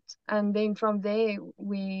on it. And then from there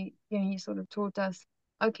he sort of taught us,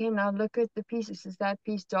 okay, now look at the pieces, is that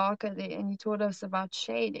piece darker there? And he taught us about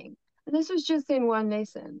shading, and this was just in one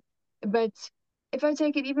lesson. But if I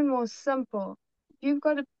take it even more simple, if you've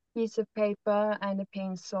got a piece of paper and a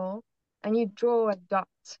pencil and you draw a dot,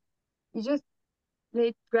 you just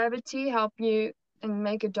let gravity help you and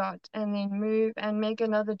make a dot, and then move and make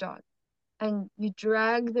another dot, and you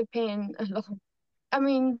drag the pen along. I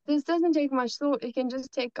mean, this doesn't take much thought. It can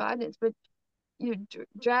just take guidance, but you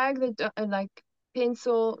drag the like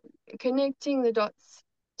pencil, connecting the dots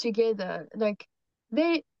together. Like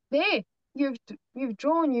they there, you've you've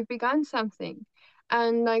drawn, you've begun something,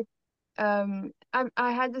 and like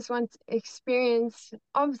I had this one experience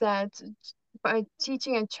of that by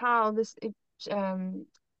teaching a child. Um,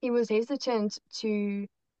 he was hesitant to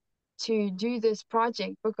do this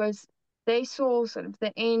project because they saw sort of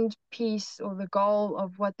the end piece or the goal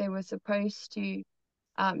of what they were supposed to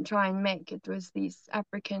try and make. It was these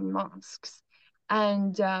African masks,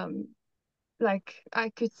 and like I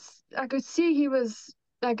could see he was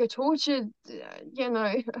like a tortured,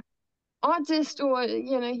 artist, or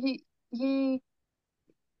he he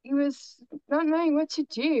was not knowing what to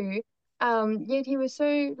do. Yet he was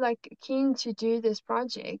so like keen to do this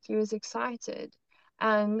project. He was excited,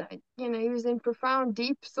 and he was in profound,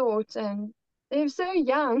 deep thought, and they were so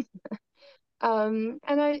young. And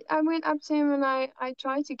I went up to him and I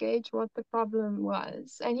tried to gauge what the problem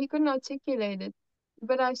was, and he couldn't articulate it.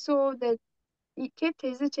 But I saw that he kept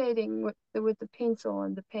hesitating with the pencil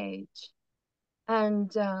on the page,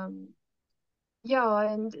 and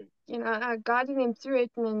yeah, and I guided him through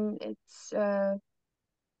it, and it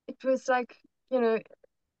was like,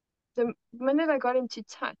 the minute I got him to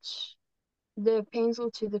touch the pencil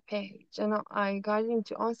to the page, and I guided him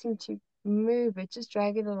to ask him to move it, just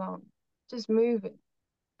drag it along, just move it,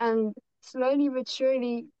 and slowly but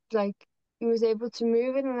surely, like he was able to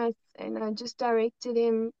move it, and I just directed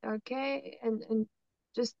him, okay, and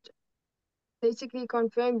just basically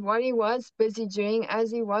confirmed what he was busy doing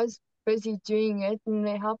as he was busy doing it, and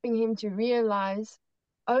they're helping him to realize,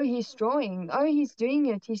 oh, he's drawing, oh, he's doing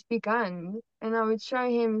it, he's begun. And I would show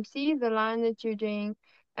him, see the line that you're doing,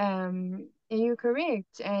 and you're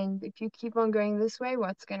correct. And if you keep on going this way,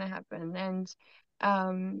 what's going to happen? And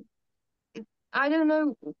um, I don't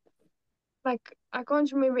know, like I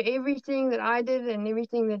can't remember everything that I did and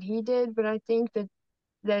everything that he did, but I think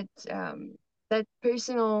that that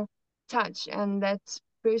personal that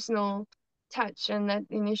personal touch and that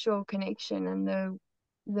initial connection and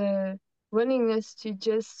the willingness to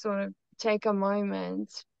just sort of take a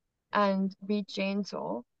moment and be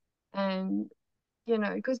gentle and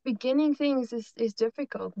because beginning things is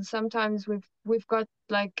difficult, and sometimes we've got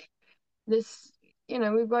like this,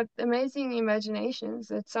 we've got amazing imaginations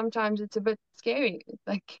that sometimes it's a bit scary,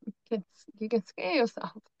 like you can scare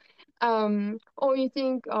yourself. Or you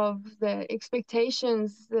think of the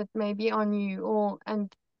expectations that may be on you, and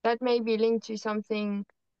that may be linked to something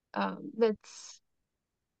that's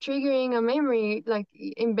triggering a memory like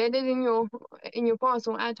embedded in your past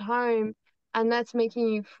or at home, and that's making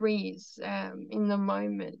you freeze in the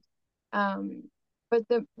moment. Um, but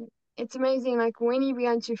it's amazing, like when he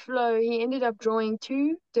began to flow, he ended up drawing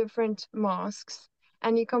two different masks,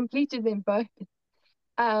 and he completed them both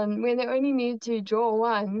when they only needed to draw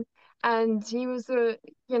one. And he was the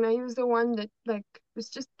one that like was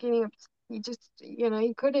just getting up. He just,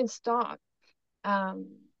 he couldn't stop. Um,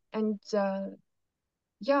 and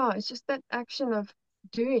yeah, it's just that action of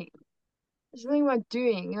doing. It's something about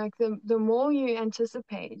doing. Like the more you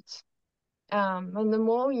anticipate, and the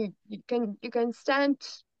more you can stand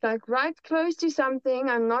like right close to something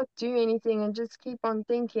and not do anything and just keep on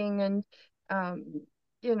thinking and um,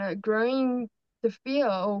 growing the fear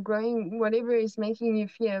or growing whatever is making you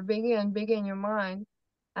fear bigger and bigger in your mind.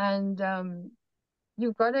 And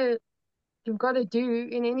you've got to you've got to do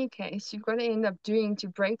in any case, you've got to end up doing to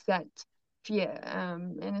break that fear.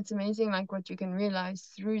 And it's amazing like what you can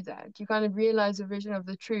realize through that. You kind of realize a vision of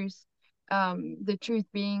the truth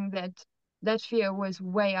being that that fear was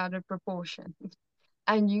way out of proportion.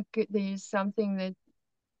 And there's something that,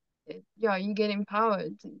 yeah, you get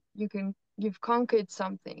empowered. You've conquered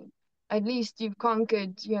something. At least you've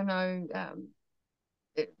conquered,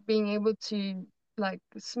 being able to like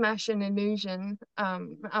smash an illusion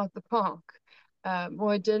out the park,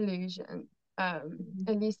 or a delusion. At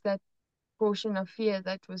least that portion of fear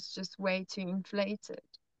that was just way too inflated.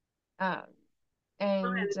 Um,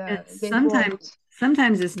 and And therefore,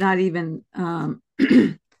 sometimes it's not even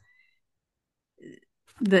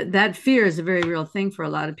that fear is a very real thing for a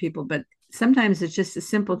lot of people, but sometimes it's just a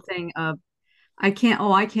simple thing of I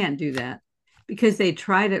can't do that because they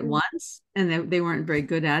tried it once and they weren't very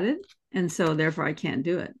good at it. And so therefore I can't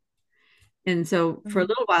do it. And so for a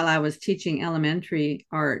little while I was teaching elementary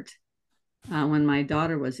art when my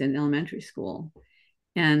daughter was in elementary school.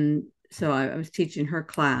 And so I was teaching her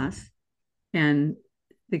class, and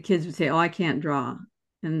the kids would say, "Oh, I can't draw."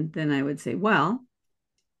 And then I would say, "Well,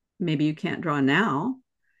 maybe you can't draw now,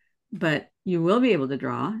 but you will be able to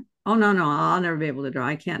draw." "Oh, no, no, I'll never be able to draw.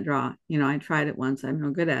 I can't draw. I tried it once. I'm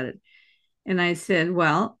no good at it." And I said,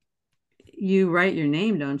 "Well, you write your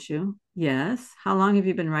name, don't you?" "Yes." "How long have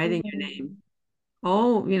you been writing your name?"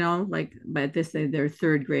 "Oh, like by this, they're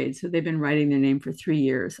third grade. So they've been writing their name for 3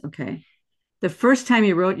 years." "Okay. The first time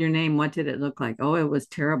you wrote your name, what did it look like?" "Oh, it was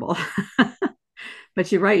terrible."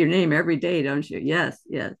 "But you write your name every day, don't you?" "Yes,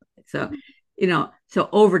 yes." So, so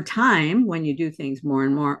over time, when you do things more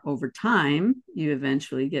and more over time, you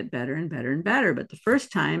eventually get better and better and better. But the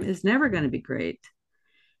first time is never going to be great.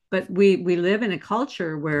 But we live in a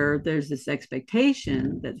culture where there's this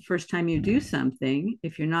expectation that the first time you do something,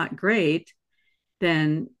 if you're not great,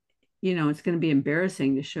 then it's going to be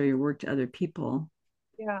embarrassing to show your work to other people.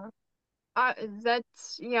 yeah,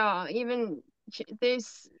 that's yeah. Even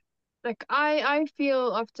there's like I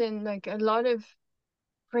feel often like a lot of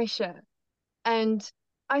pressure. And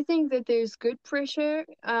I think that there's good pressure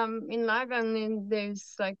in life, and then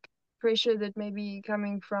there's like pressure that may be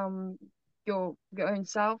coming from your own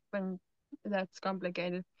self, and that's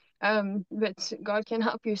complicated. But God can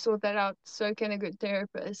help you sort that out. So can a good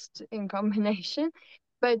therapist in combination.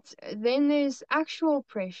 But then there's actual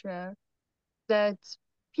pressure that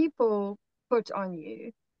people put on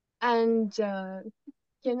you. And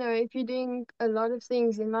if you're doing a lot of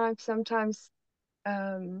things in life, sometimes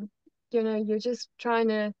um, you're just trying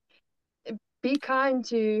to be kind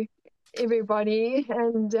to everybody,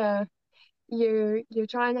 and you're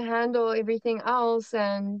trying to handle everything else,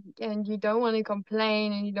 and you don't want to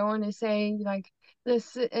complain, and you don't want to say like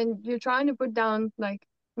this, and you're trying to put down like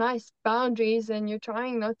nice boundaries, and you're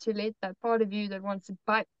trying not to let that part of you that wants to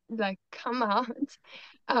bite like come out.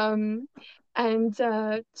 um and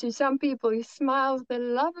to some people you smile the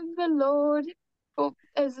love of the Lord for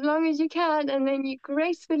as long as you can, and then you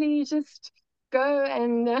gracefully just go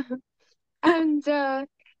and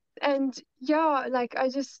and yeah, like I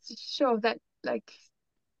just sure that like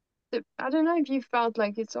I don't know if you felt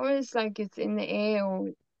like it's almost like it's in the air,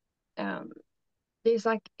 or um there's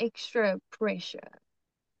like extra pressure,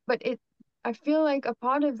 but I feel like a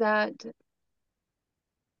part of that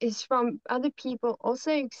is from other people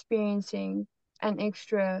also experiencing an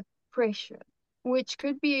extra pressure, which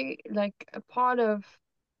could be like a part of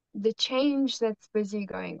the change that's busy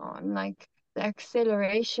going on, like the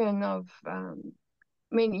acceleration of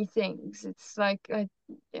many things. It's like I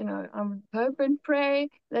would hope and pray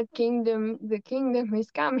that the kingdom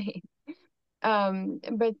is coming.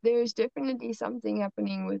 But there's definitely something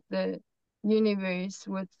happening with the universe,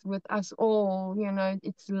 with us all.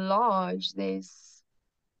 It's large. There's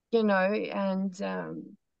and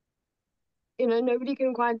nobody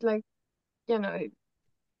can quite like you know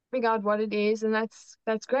figure out what it is, and that's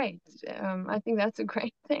great. I think that's a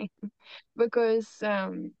great thing because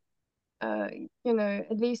uh, at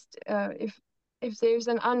least if there's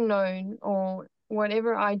an unknown or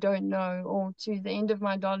whatever I don't know, or to the end of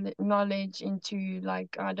my knowledge into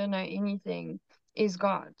like I don't know anything, is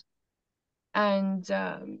God. And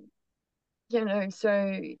so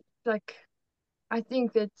like I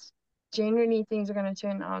think that generally things are going to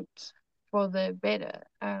turn out for the better.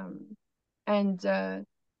 And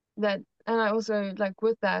that and I also like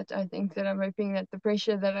with that I think that I'm hoping that the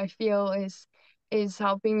pressure that I feel is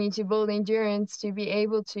helping me to build endurance to be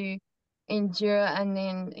able to endure and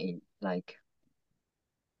then like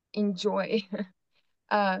enjoy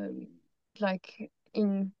um like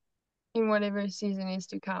in whatever season is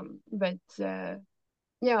to come. But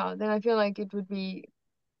yeah, then I feel like it would be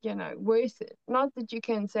worth it. Not that you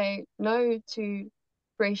can say no to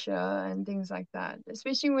pressure and things like that,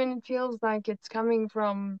 especially when it feels like it's coming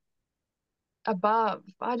from above.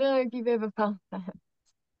 I don't know if you've ever felt that.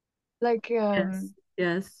 Like, Yes,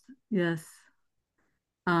 yes, yes.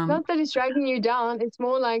 Um, not that it's dragging you down, it's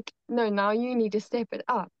more like, no, now you need to step it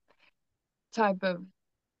up type of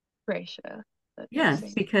pressure. That makes yes,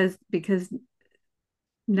 sense. because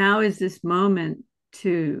now is this moment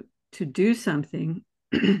to do something.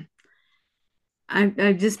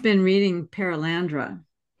 I've just been reading Paralandra,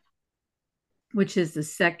 which is the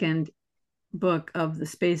second book of the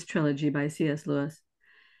Space Trilogy by C.S. Lewis.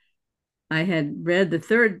 I had read the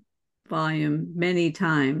third volume many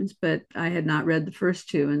times, but I had not read the first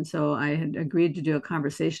two. And so I had agreed to do a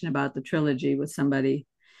conversation about the trilogy with somebody.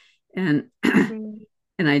 And Mm,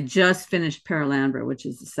 and I just finished Paralandra, which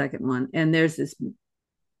is the second one. And there's this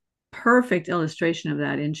perfect illustration of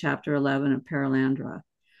that in chapter 11 of Paralandra,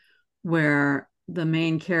 where the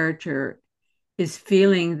main character is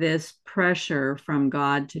feeling this pressure from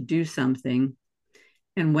God to do something.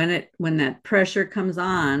 And when that pressure comes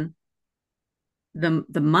on,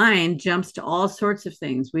 the mind jumps to all sorts of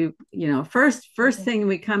things. We, first mm, thing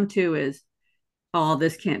we come to is, oh,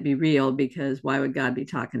 this can't be real because why would God be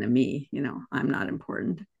talking to me? I'm not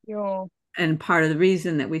important. Yo, And part of the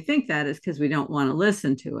reason that we think that is because we don't want to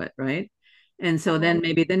listen to it, right? And so then mm,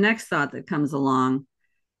 maybe the next thought that comes along,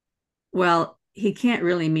 well, he can't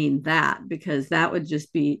really mean that because that would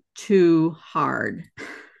just be too hard.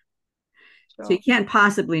 So he sure. can't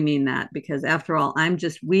possibly mean that because after all, I'm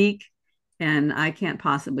just weak and I can't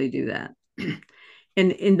possibly do that.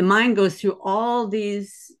 And the mind goes through all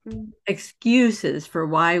these Mm, excuses for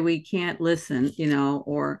why we can't listen,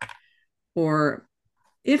 or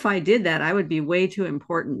if I did that, I would be way too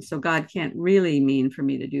important. So God can't really mean for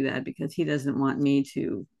me to do that because he doesn't want me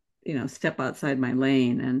to, step outside my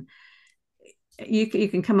lane. And you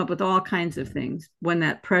can come up with all kinds of things when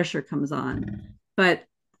that pressure comes on. But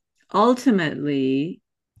ultimately,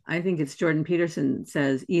 I think it's Jordan Peterson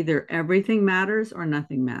says either everything matters or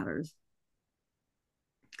nothing matters.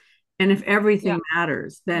 And if yeah, everything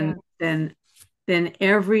matters, yeah. then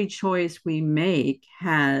every choice we make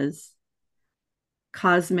has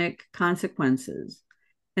cosmic consequences.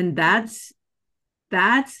 And Mm,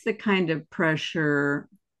 that's the kind of pressure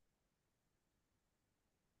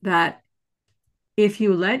that if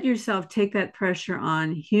you let yourself take that pressure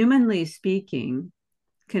on, humanly speaking,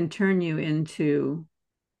 can turn you into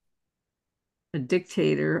a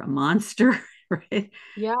dictator, a monster, right?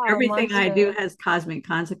 yeah, a Everything I do monster. has cosmic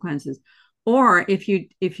consequences. Or if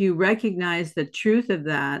you recognize the truth of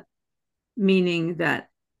that, meaning that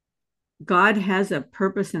God has a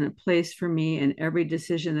purpose and a place for me, and every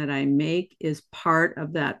decision that I make is part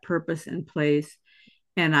of that purpose and place.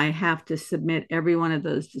 And I have to submit every one of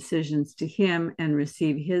those decisions to Him and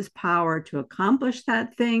receive His power to accomplish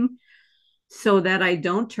that thing so that I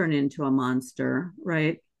don't turn into a monster,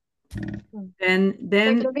 right? Mm.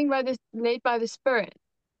 Like Then living by this led by the spirit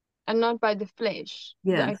and not by the flesh.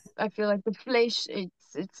 yes, I feel like the flesh,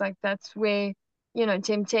 it's like that's where,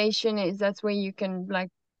 temptation is. That's where you can like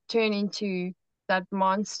turn into that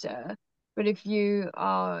monster. But if you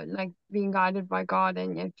are like being guided by God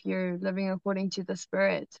and if you're living according to the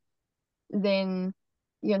spirit, then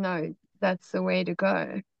you know that's the way to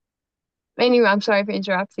go. Anyway, I'm sorry for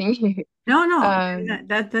interrupting you. No, no, Um,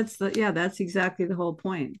 that's the, yeah, that's exactly the whole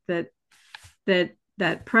point.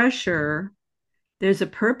 That pressure, there's a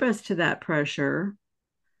purpose to that pressure.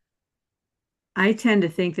 I tend to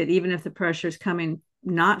think that even if the pressure is coming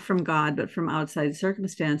not from God, but from outside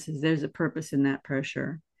circumstances, there's a purpose in that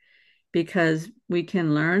pressure because we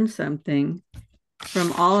can learn something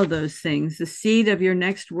from all of those things. The seed of your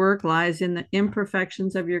next work lies in the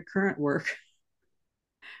imperfections of your current work,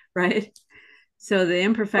 right? So the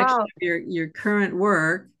imperfection wow, of your current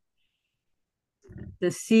work,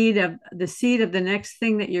 the seed of the next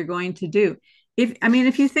thing that you're going to do.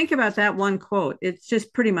 If you think about that one quote, it's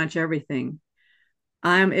just pretty much everything.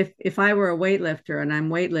 If I were a weightlifter and I'm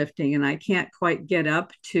weightlifting and I can't quite get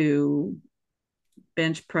up to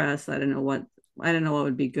bench press, I don't know what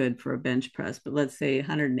would be good for a bench press, but let's say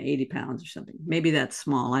 180 pounds or something. Maybe that's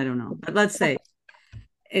small. I don't know. But let's say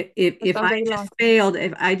that if sounds I like a just lot. failed,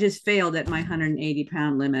 if I just failed at my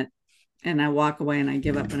 180-pound limit and I walk away and I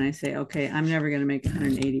give up and I say, okay, I'm never going to make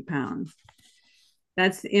 180 pounds.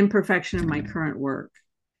 That's the imperfection of my current work.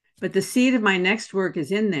 But the seed of my next work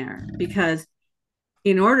is in there because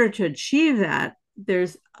in order to achieve that,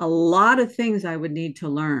 there's a lot of things I would need to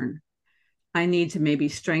learn. I need to maybe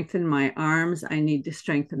strengthen my arms. I need to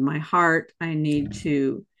strengthen my heart. I need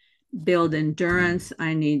to build endurance.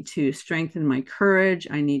 I need to strengthen my courage.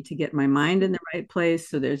 I need to get my mind in the right place.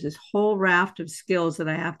 So there's this whole raft of skills that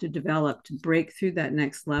I have to develop to break through that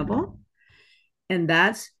next level. And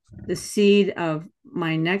that's the seed of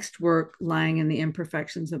my next work lying in the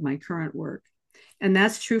imperfections of my current work. And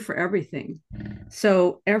that's true for everything.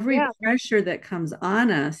 So every Yeah, pressure that comes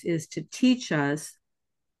on us is to teach us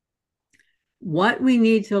what we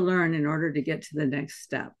need to learn in order to get to the next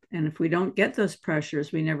step. And if we don't get those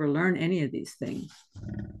pressures, we never learn any of these things.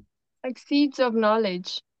 like seeds of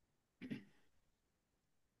knowledge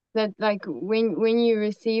that like when you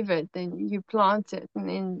receive it, then you plant it, and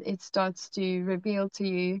then it starts to reveal to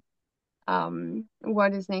you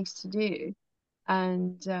what is next to do.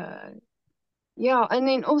 And yeah, and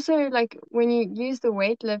then also like when you use the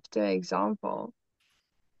weightlifter example,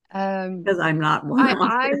 um Because I'm not one I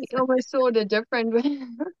author. almost saw it a different way.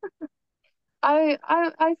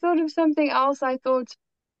 I thought of something else. I thought,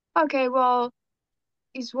 okay, well,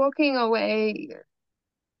 he's walking away.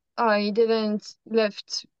 Oh, he didn't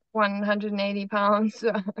lift 180 pounds.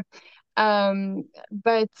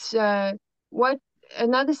 But what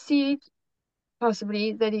another seed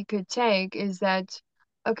possibly that he could take is that,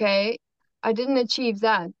 okay, I didn't achieve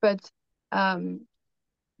that, but um,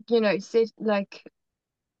 say like,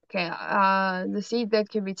 okay, the seed that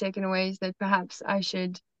could be taken away is that perhaps I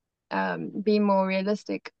should be more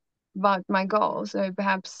realistic about my goal. So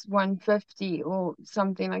perhaps 150 or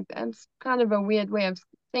something like that. It's kind of a weird way of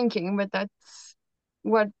thinking, but that's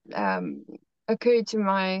what occurred to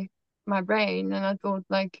my brain. And I thought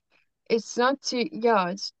like it's not to yeah,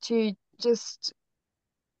 it's to just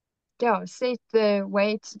yeah, set the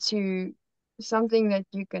weight to something that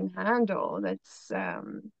you can handle. That's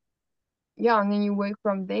yeah, and then you work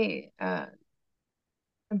from there.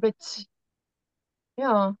 But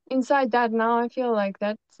yeah, inside that now I feel like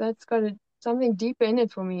that's got something deeper in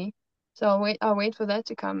it for me. So I'll wait for that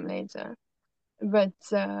to come later. But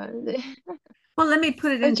Well,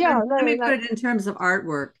 but yeah, let no, me put like it in terms of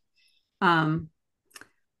artwork. Um,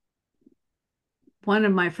 One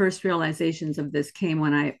of my first realizations of this came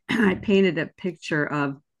when I I painted a picture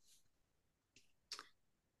of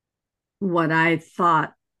what I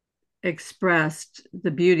thought expressed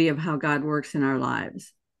the beauty of how God works in our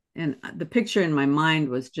lives. And the picture in my mind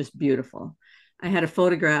was just beautiful. I had a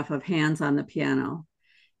photograph of hands on the piano.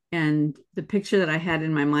 And the picture that I had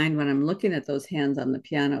in my mind when I'm looking at those hands on the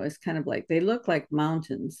piano is kind of like they look like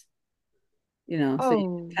mountains, so you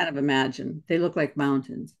oh, can kind of imagine they look like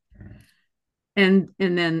mountains. And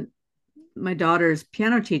then my daughter's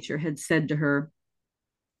piano teacher had said to her,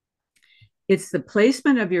 it's the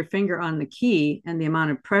placement of your finger on the key and the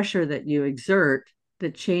amount of pressure that you exert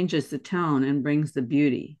that changes the tone and brings the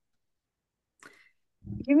beauty.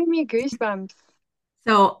 giving me goosebumps.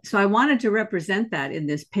 So I wanted to represent that in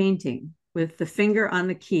this painting with the finger on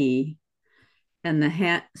the key and the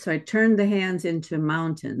hand. So I turned the hands into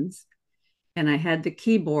mountains and I had the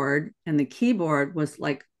keyboard, and the keyboard was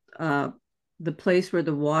like uh, the place where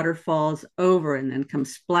the water falls over and then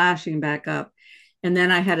comes splashing back up. And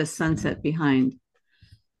then I had a sunset behind.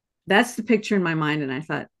 That's the picture in my mind. And I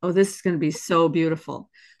thought, oh, this is going to be so beautiful.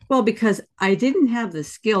 Well, because I didn't have the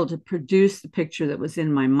skill to produce the picture that was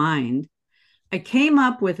in my mind, I came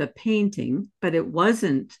up with a painting, but it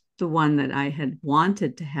wasn't the one that I had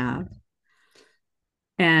wanted to have.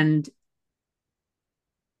 And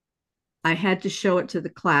I had to show it to the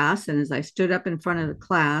class. And as I stood up in front of the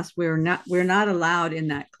class, we're not allowed in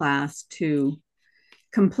that class to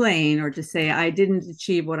complain or to say I didn't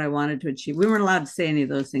achieve what I wanted to achieve. We weren't allowed to say any of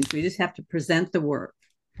those things. We just have to present the work.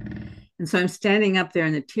 And so I'm standing up there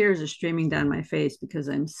and the tears are streaming down my face because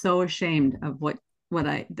I'm so ashamed of what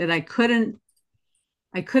I that I couldn't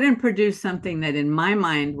produce something that in my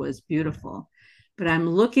mind was beautiful. But I'm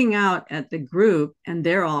looking out at the group and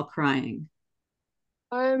they're all crying.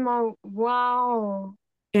 Oh my, wow.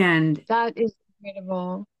 And That is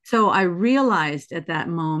incredible. so I realized at that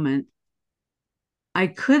moment I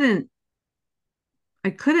couldn't I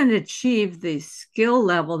couldn't achieve the skill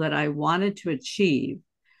level that I wanted to achieve,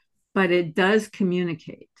 but it does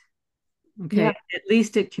communicate. Okay. Yeah. At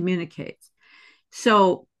least it communicates.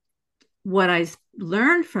 So what I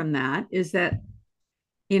learned from that is that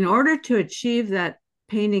in order to achieve that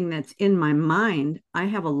painting that's in my mind, I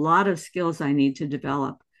have a lot of skills I need to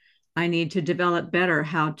develop. I need to develop better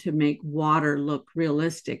how to make water look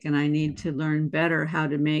realistic, and I need to learn better how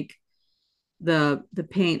to make the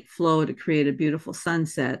paint flow to create a beautiful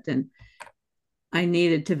sunset. And I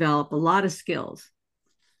needed to develop a lot of skills.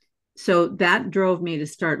 So that drove me to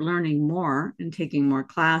start learning more and taking more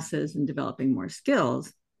classes and developing more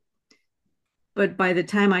skills. But by the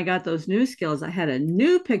time I got those new skills, I had a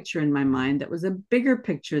new picture in my mind that was a bigger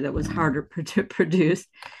picture that was harder to produce.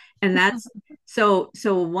 And that's so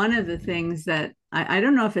one of the things that I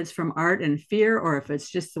don't know if it's from art and fear or if it's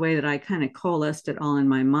just the way that I kind of coalesced it all in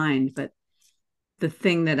my mind. But the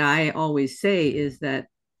thing that I always say is that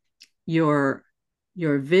your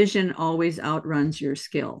your vision always outruns your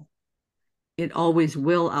skill. It always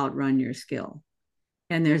will outrun your skill.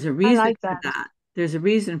 And there's a I reason like for that. that. There's a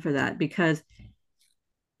reason for that because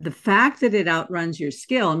the fact that it outruns your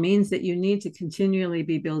skill means that you need to continually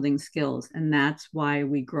be building skills. And that's why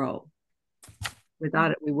we grow.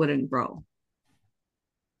 Without it, we wouldn't grow.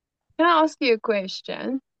 Can I ask you a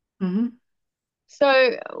question? Mm-hmm.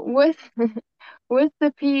 So with with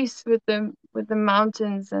the piece with the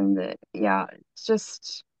mountains and the yeah, it's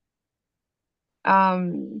just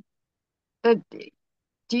um that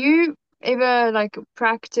do you ever like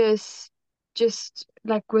practice just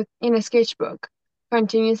like with in a sketchbook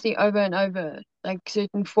continuously over and over like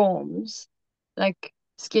certain forms like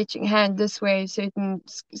sketching hand this way certain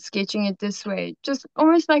sketching it this way just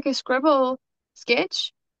almost like a scribble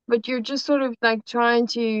sketch but you're just sort of like trying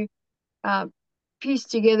to uh, piece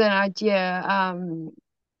together an idea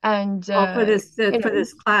and Well, for this you for know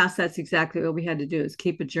this class, that's exactly what we had to do is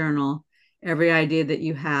keep a journal. Every idea that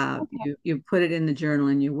you have, you put it in the journal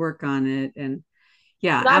and you work on it. And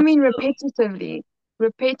yeah, but I mean absolutely.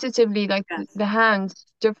 repetitively like Yes. the hands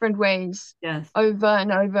different ways Yes. over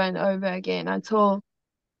and over and over again until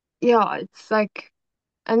yeah it's like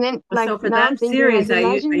and then like So for now I'm that thinking like series, I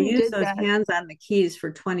imagine you used did those that. hands on the keys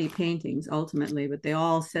for 20 paintings ultimately, but they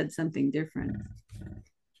all said something different.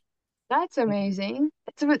 That's amazing.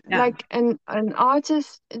 It's a bit Yeah. like an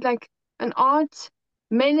artist like an art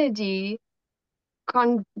melody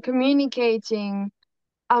communicating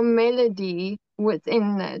a melody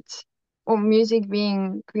within it or music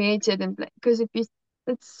being created and because if you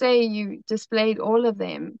let's say you displayed all of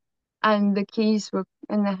them and the keys were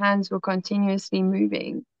and the hands were continuously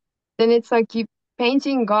moving then it's like you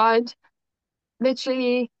painting God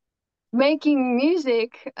literally making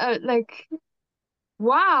music like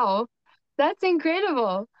wow that's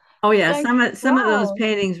incredible Oh yeah, like some of those wow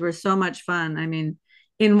paintings were so much fun. I mean,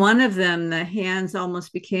 in one of them, the hands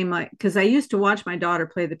almost became like because I used to watch my daughter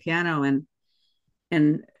play the piano,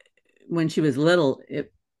 and when she was little,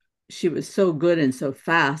 she was so good and so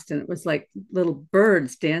fast, and it was like little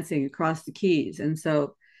birds dancing across the keys. And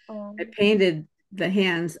so I um, painted the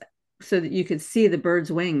hands so that you could see the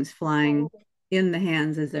birds' wings flying in the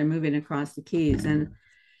hands as they're moving across the keys. And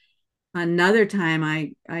another time,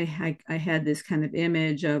 I had this kind of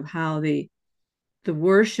image of how the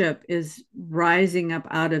worship is rising up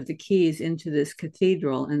out of the keys into this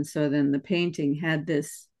cathedral. And so then the painting had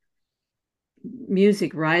this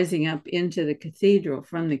music rising up into the cathedral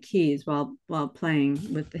from the keys while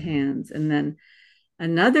playing with the hands. And then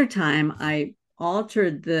another time I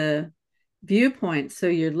altered the viewpoint. So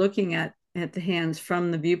you're looking at the hands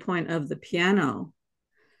from the viewpoint of the piano.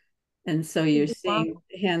 And so you're wow. seeing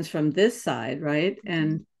the hands from this side, right?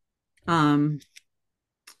 Um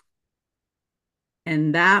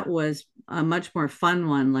and that was a much more fun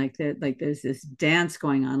one like that like there's this dance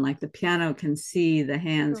going on like the piano can see the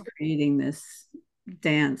hands creating this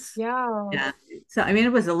dance. Yeah. Yeah, so I mean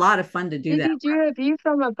it was a lot of fun to do Did that. you do a view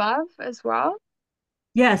from above as well?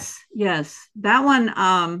 Yes, yes, that one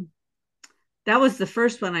that was the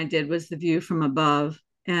first one I did, was the view from above.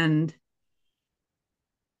 And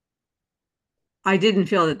I didn't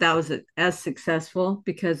feel that that was as successful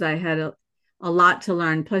because I had a lot to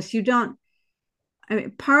learn. Plus, you don't, I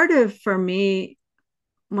mean, part of, for me,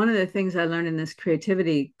 one of the things I learned in this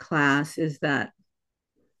creativity class is that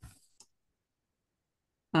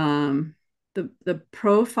um, the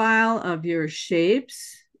profile of your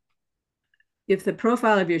shapes, if the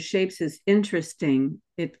profile of your shapes is interesting,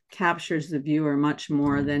 it captures the viewer much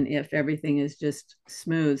more than if everything is just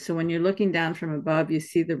smooth. So when you're looking down from above, you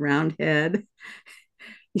see the round head,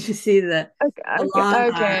 you see Okay, the okay, long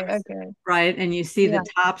okay, arms, okay. right? And you see Yeah, the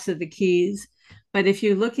tops of the keys. But if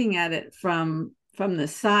you're looking at it from the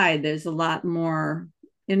side, there's a lot more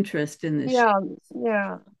interest in the shape. yeah,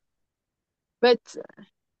 yeah. But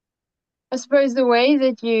I suppose the way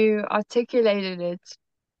that you articulated it,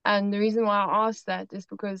 and the reason why I asked that is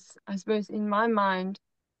because I suppose in my mind,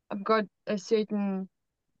 I've got a certain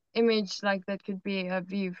image like that could be a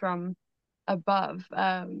view from above.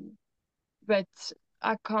 But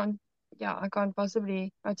I can't, yeah, I can't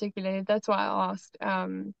possibly articulate it. That's why I asked.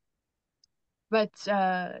 But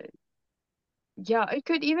yeah, it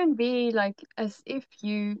could even be like as if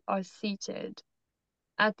you are seated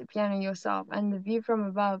at the piano yourself, and the view from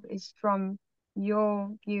above is from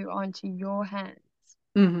your view onto your hand,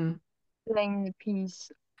 Mm-hmm. playing the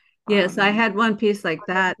piece Yes, I um had one piece like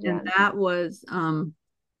on the that, and piano. that was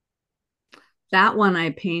that one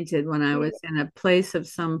I painted when I Yeah. was in a place of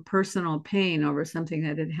some personal pain over something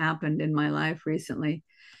that had happened in my life recently.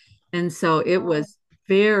 And so it Oh, was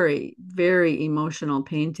very, very emotional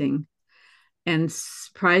painting. And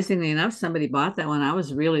surprisingly enough, somebody bought that one. I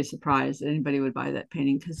was really surprised that anybody would buy that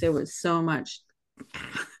painting because there was so much,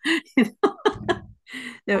 you know,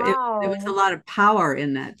 there was a wow. lot of power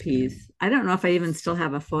in that piece. I don't know if I even still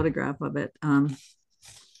have a photograph of it.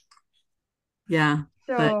 Yeah,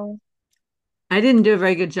 but So I didn't do a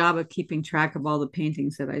very good job of keeping track of all the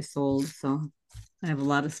paintings that I sold. So I have a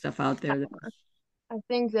lot of stuff out there that, I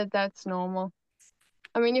think that that's normal.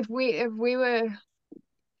 I mean, if we were,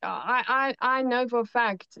 I know for a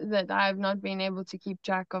fact that I have not been able to keep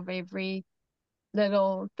track of every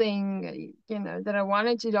little thing, you know, that I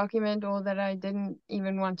wanted to document or that I didn't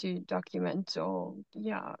even want to document. Or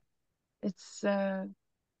yeah, it's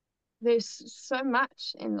there's so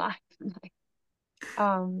much in life, like,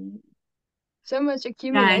 um, so much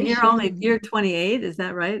yeah, and accumulation. you're 28, is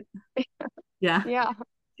that right? Yeah. Yeah,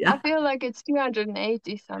 I Yeah. feel like it's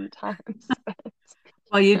 280 sometimes, but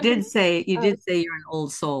Well, you um, did say you're an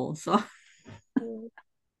old soul. So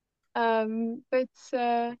but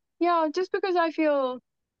yeah, just because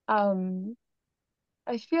um,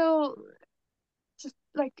 I feel just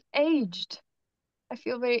like aged. I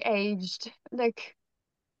feel very aged. Like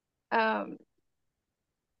um,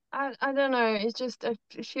 I don't know. It's just it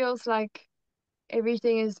feels like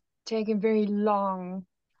everything is taking very long.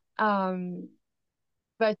 Um,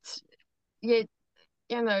 but yet,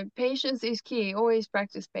 you know, patience is key. Always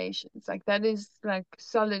practice patience. Like that is like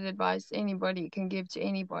solid advice anybody can give to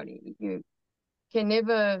anybody. You can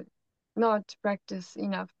never not practice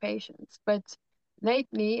enough patience. But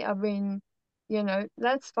lately, I've been, you know,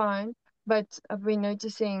 that's fine. But I've been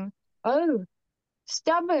noticing, oh,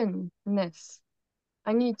 stubbornness.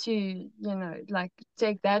 I need to, you know, like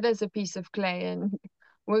take that as a piece of clay and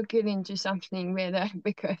work it into something better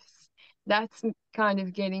because that's kind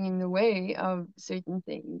of getting in the way of certain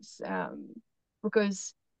things.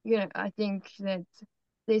 Because, you know, I think that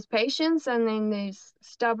there's patience and then there's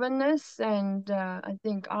stubbornness, and I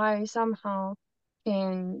think I somehow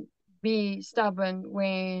can be stubborn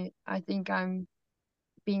where I think I'm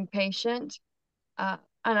being patient. Uh,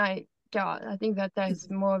 and yeah, I think that there's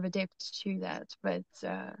more of a depth to that. But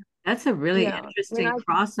that's a really yeah, when interesting I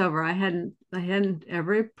crossover. I hadn't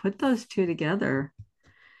ever put those two together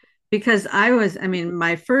because I mean,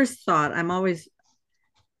 my first thought,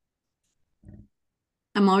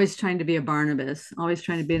 I'm always trying to be a Barnabas, always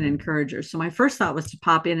trying to be an encourager. So my first thought was to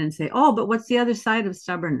pop in and say, "Oh, but what's the other side of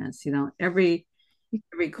stubbornness?" You know, every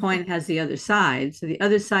coin has the other side. So the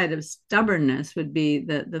other side of stubbornness would be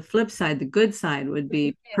the flip side, the good side would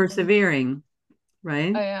be persevere. persevering,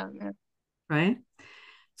 right? Oh yeah, yeah. Right?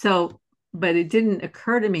 So, but it didn't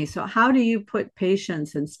occur to me. So how do you put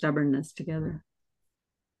patience and stubbornness together?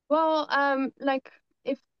 Well, like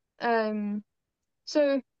if um,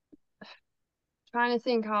 so trying to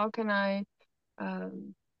think how can I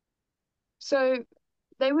um, so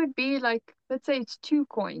they would be like, let's say it's two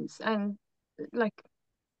coins, and like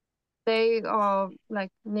they are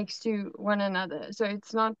like next to one another, so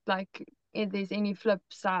it's not like if there's any flip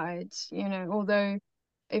sides, you know. Although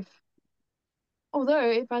if although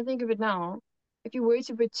if I think of it now, if you were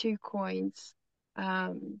to put two coins,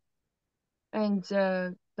 um, and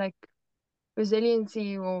like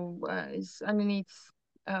resiliency or is underneath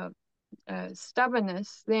uh,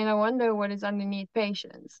 stubbornness, then I wonder what is underneath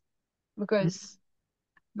patience. Because,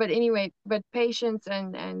 but anyway, but patience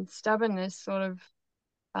and stubbornness sort of,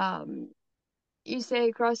 um, you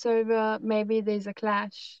say crossover, maybe there's a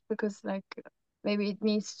clash because like maybe it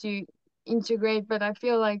needs to integrate, but I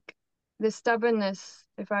feel like the stubbornness,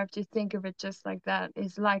 if I have to think of it just like that,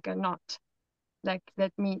 is like a knot. Like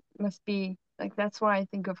that must be like that's why I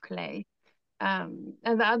think of clay.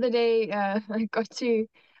 And the other day,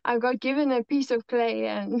 I got given a piece of clay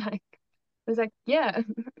and like I was like, yeah,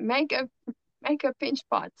 make a make a pinch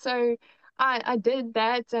pot. So I did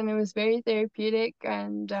that and it was very therapeutic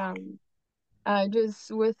and it was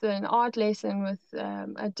with an art lesson with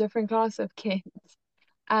a different class of kids.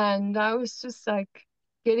 And I was just like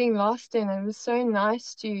getting lost in it. It was so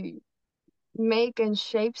nice to make and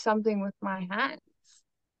shape something with my hands.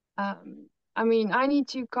 Um, I mean, I need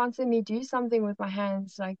to constantly do something with my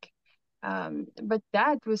hands, like, but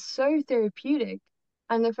that was so therapeutic.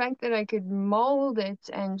 And the fact that I could mold it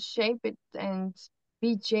and shape it and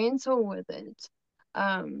be gentle with it,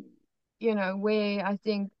 um, where I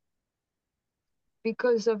think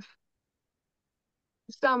because of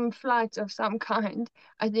some flight of some kind,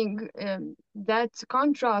 I think that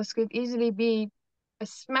contrast could easily be a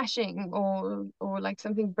smashing or like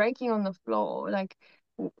something breaking on the floor, like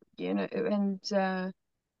and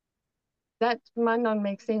that might not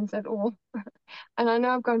make sense at all. And I know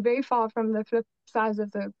I've gone very far from the flip sides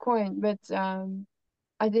of the coin, but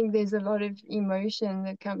I think there's a lot of emotion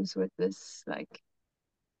that comes with this, like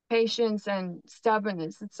patience and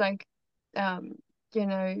stubbornness. It's like, um,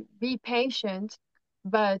 be patient,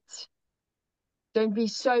 but don't be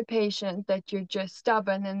so patient that you're just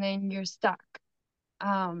stubborn and then you're stuck.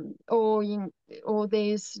 Or or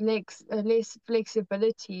there's less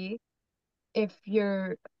flexibility if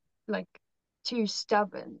you're like too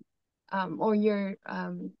stubborn, or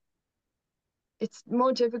it's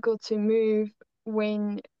more difficult to move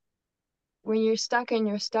when you're stuck in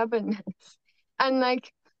your stubbornness. And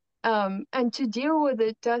like and to deal with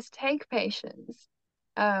it does take patience.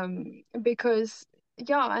 Because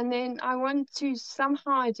yeah, and then I want to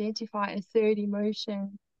somehow identify a third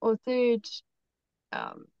emotion or third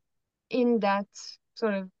um in that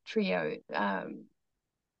sort of trio,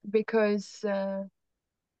 because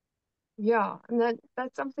yeah, and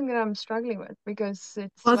that's something that I'm struggling with because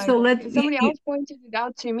it's Well, like so let's somebody else pointed it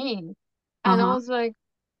out to me, and I uh-huh. was like,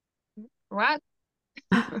 "What?"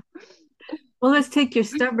 Well, let's take your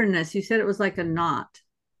stubbornness. You said it was like a knot,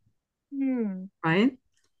 Hmm. right?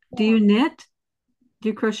 Do Yeah. you knit? Do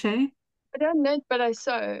you crochet? I don't knit, but I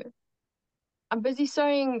sew. I'm busy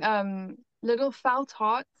sewing little felt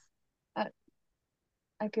hearts. Uh,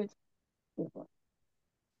 I could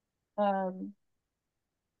um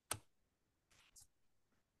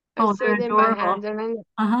I Oh, sew they're them by adorable. hand and then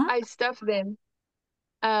Uh-huh. I stuff them.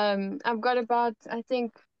 I've got about I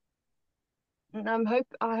think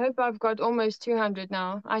I hope I've got almost 200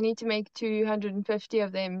 now. I need to make 250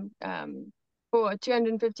 of them for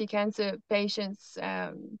 250 cancer patients.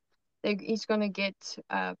 They each gonna get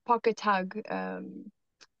a pocket hug.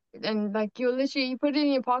 And like you put it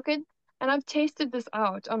in your pocket. And I've tested this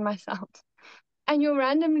out on myself. And you'll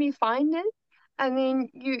randomly find it, and then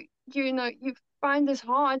you find this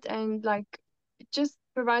heart, and like it just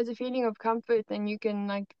provides a feeling of comfort, and you can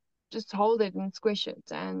like just hold it and squish it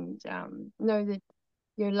and know that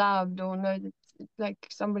you're loved or know that like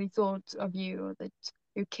somebody thought of you or that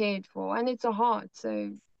you're cared for. And it's a heart,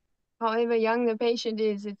 so however young the patient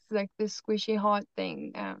is, it's like this squishy heart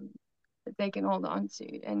thing that they can hold on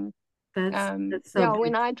to. And That's so yeah,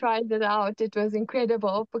 when beautiful. I tried it out, it was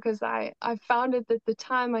incredible because I found it at the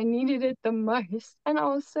time I needed it the most, and I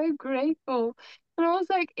was so grateful. And I was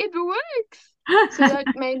like, it works. So that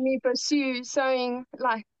made me pursue sewing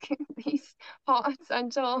like these hearts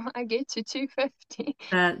until I get to 250.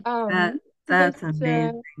 That that But that's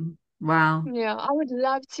amazing. Wow. yeah, I would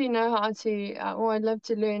love to know how to, or I'd love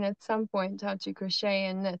to learn at some point how to crochet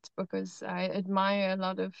and knit because I admire a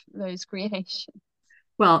lot of those creations.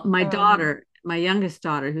 Well, Um, my youngest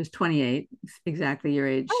daughter, who's 28, exactly your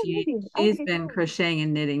age, oh, really? she's Okay, been cool. crocheting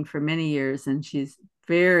and knitting for many years, and she's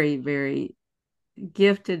very, very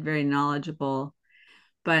gifted, very knowledgeable.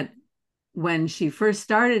 But when she first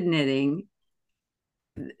started knitting,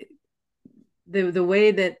 the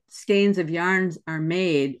way that skeins of yarns are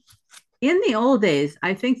made in the old days,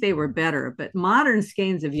 I think they were better, but modern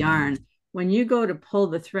skeins of yarn, when you go to pull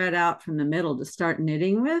the thread out from the middle to start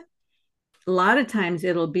knitting with, a lot of times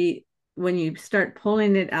it'll be when you start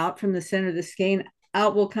pulling it out from the center of the skein,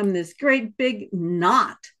 out will come this great big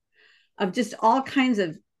knot of just all kinds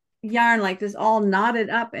of yarn like this, all knotted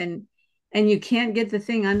up, and you can't get the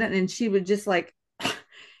thing undone. And she would just like,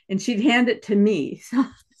 and she'd hand it to me.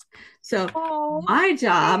 So Oh, my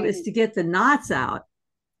job is sweet. to get the knots out.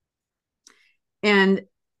 And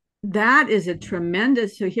that is a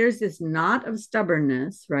tremendous, so here's this knot of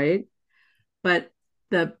stubbornness, right? But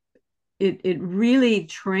the it really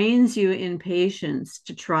trains you in patience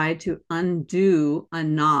to try to undo a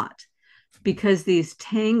knot, because these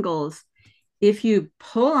tangles, if you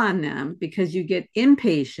pull on them because you get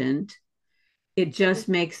impatient, it just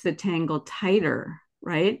makes the tangle tighter,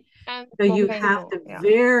 right? And So more you have painful. to Yeah.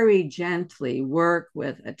 very gently work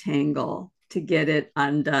with a tangle to get it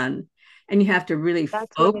undone. And you have to really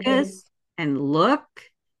That's what it is. focus and look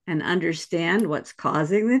and understand what's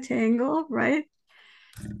causing the tangle, right?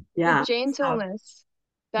 With Yeah. So, gentleness.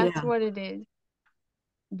 That's yeah. what it is.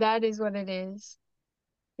 That is what it is.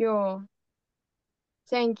 Yo,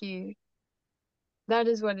 thank you. That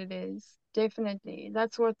is what it is. Definitely.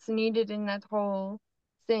 That's what's needed in that whole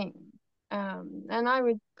thing. And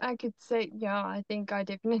I could say, yeah, I think I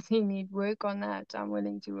definitely need work on that. I'm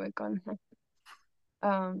willing to work on that.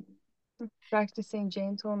 Um, Practicing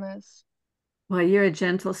gentleness. Well, you're a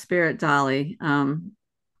gentle spirit, Dolly.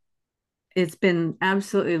 It's been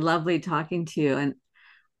absolutely lovely talking to you. And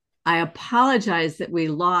I apologize that we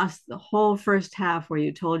lost the whole first half where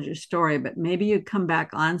you told your story, but maybe you come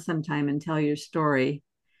back on sometime and tell your story.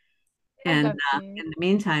 I'd And love to. in the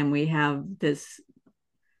meantime, we have this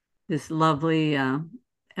lovely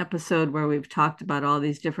episode where we've talked about all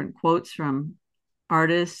these different quotes from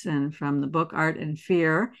artists and from the book Art and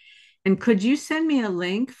Fear. And could you send me a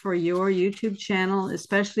link for your YouTube channel,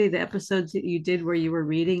 especially the episodes that you did where you were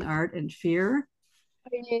reading Art and Fear?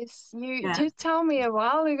 Yes, you Yeah, did tell me a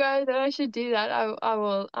while ago that I should do that. I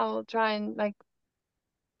will try and like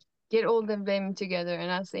get all of them together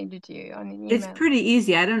and I'll send it to you on an it's email. pretty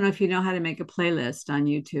easy. I don't know if you know how to make a playlist on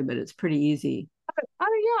YouTube, but it's pretty easy.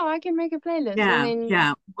 Oh yeah, I can make a playlist and Yeah, then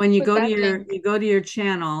yeah. When put that link. you go to your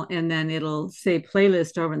channel, and then it'll say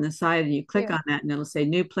playlist over on the side, and you click Yeah. on that and it'll say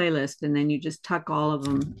new playlist, and then you just tuck all of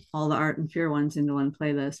them, all the Art and Fear ones, into one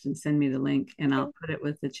playlist and send me the link, and I'll Okay. put it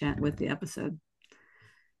with the chat with the episode.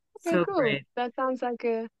 Okay, So cool. great. That sounds like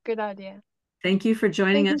a good idea. Thank you for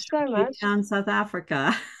joining Thank you us from so Cape much. Town, South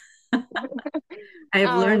Africa. I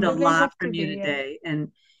have learned It's a a pleasure lot from to you be here. today,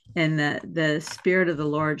 and the spirit of the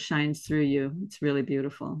Lord shines through you. It's really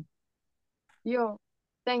beautiful. Yo,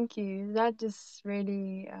 thank you. That is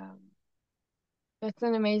really that's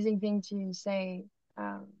an amazing thing to say.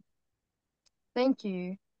 Um, thank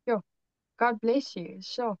you. Yo, God bless you.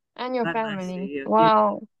 Sure. And your God bless family. you.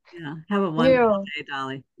 Wow. Yeah. Have a wonderful Yo. day,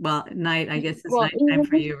 Dolly. Well, night. I guess it's Well, nighttime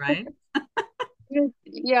for you, right?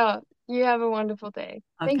 yeah, you have a wonderful day.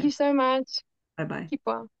 Thank Okay. you so much. Bye bye. Keep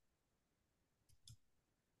well.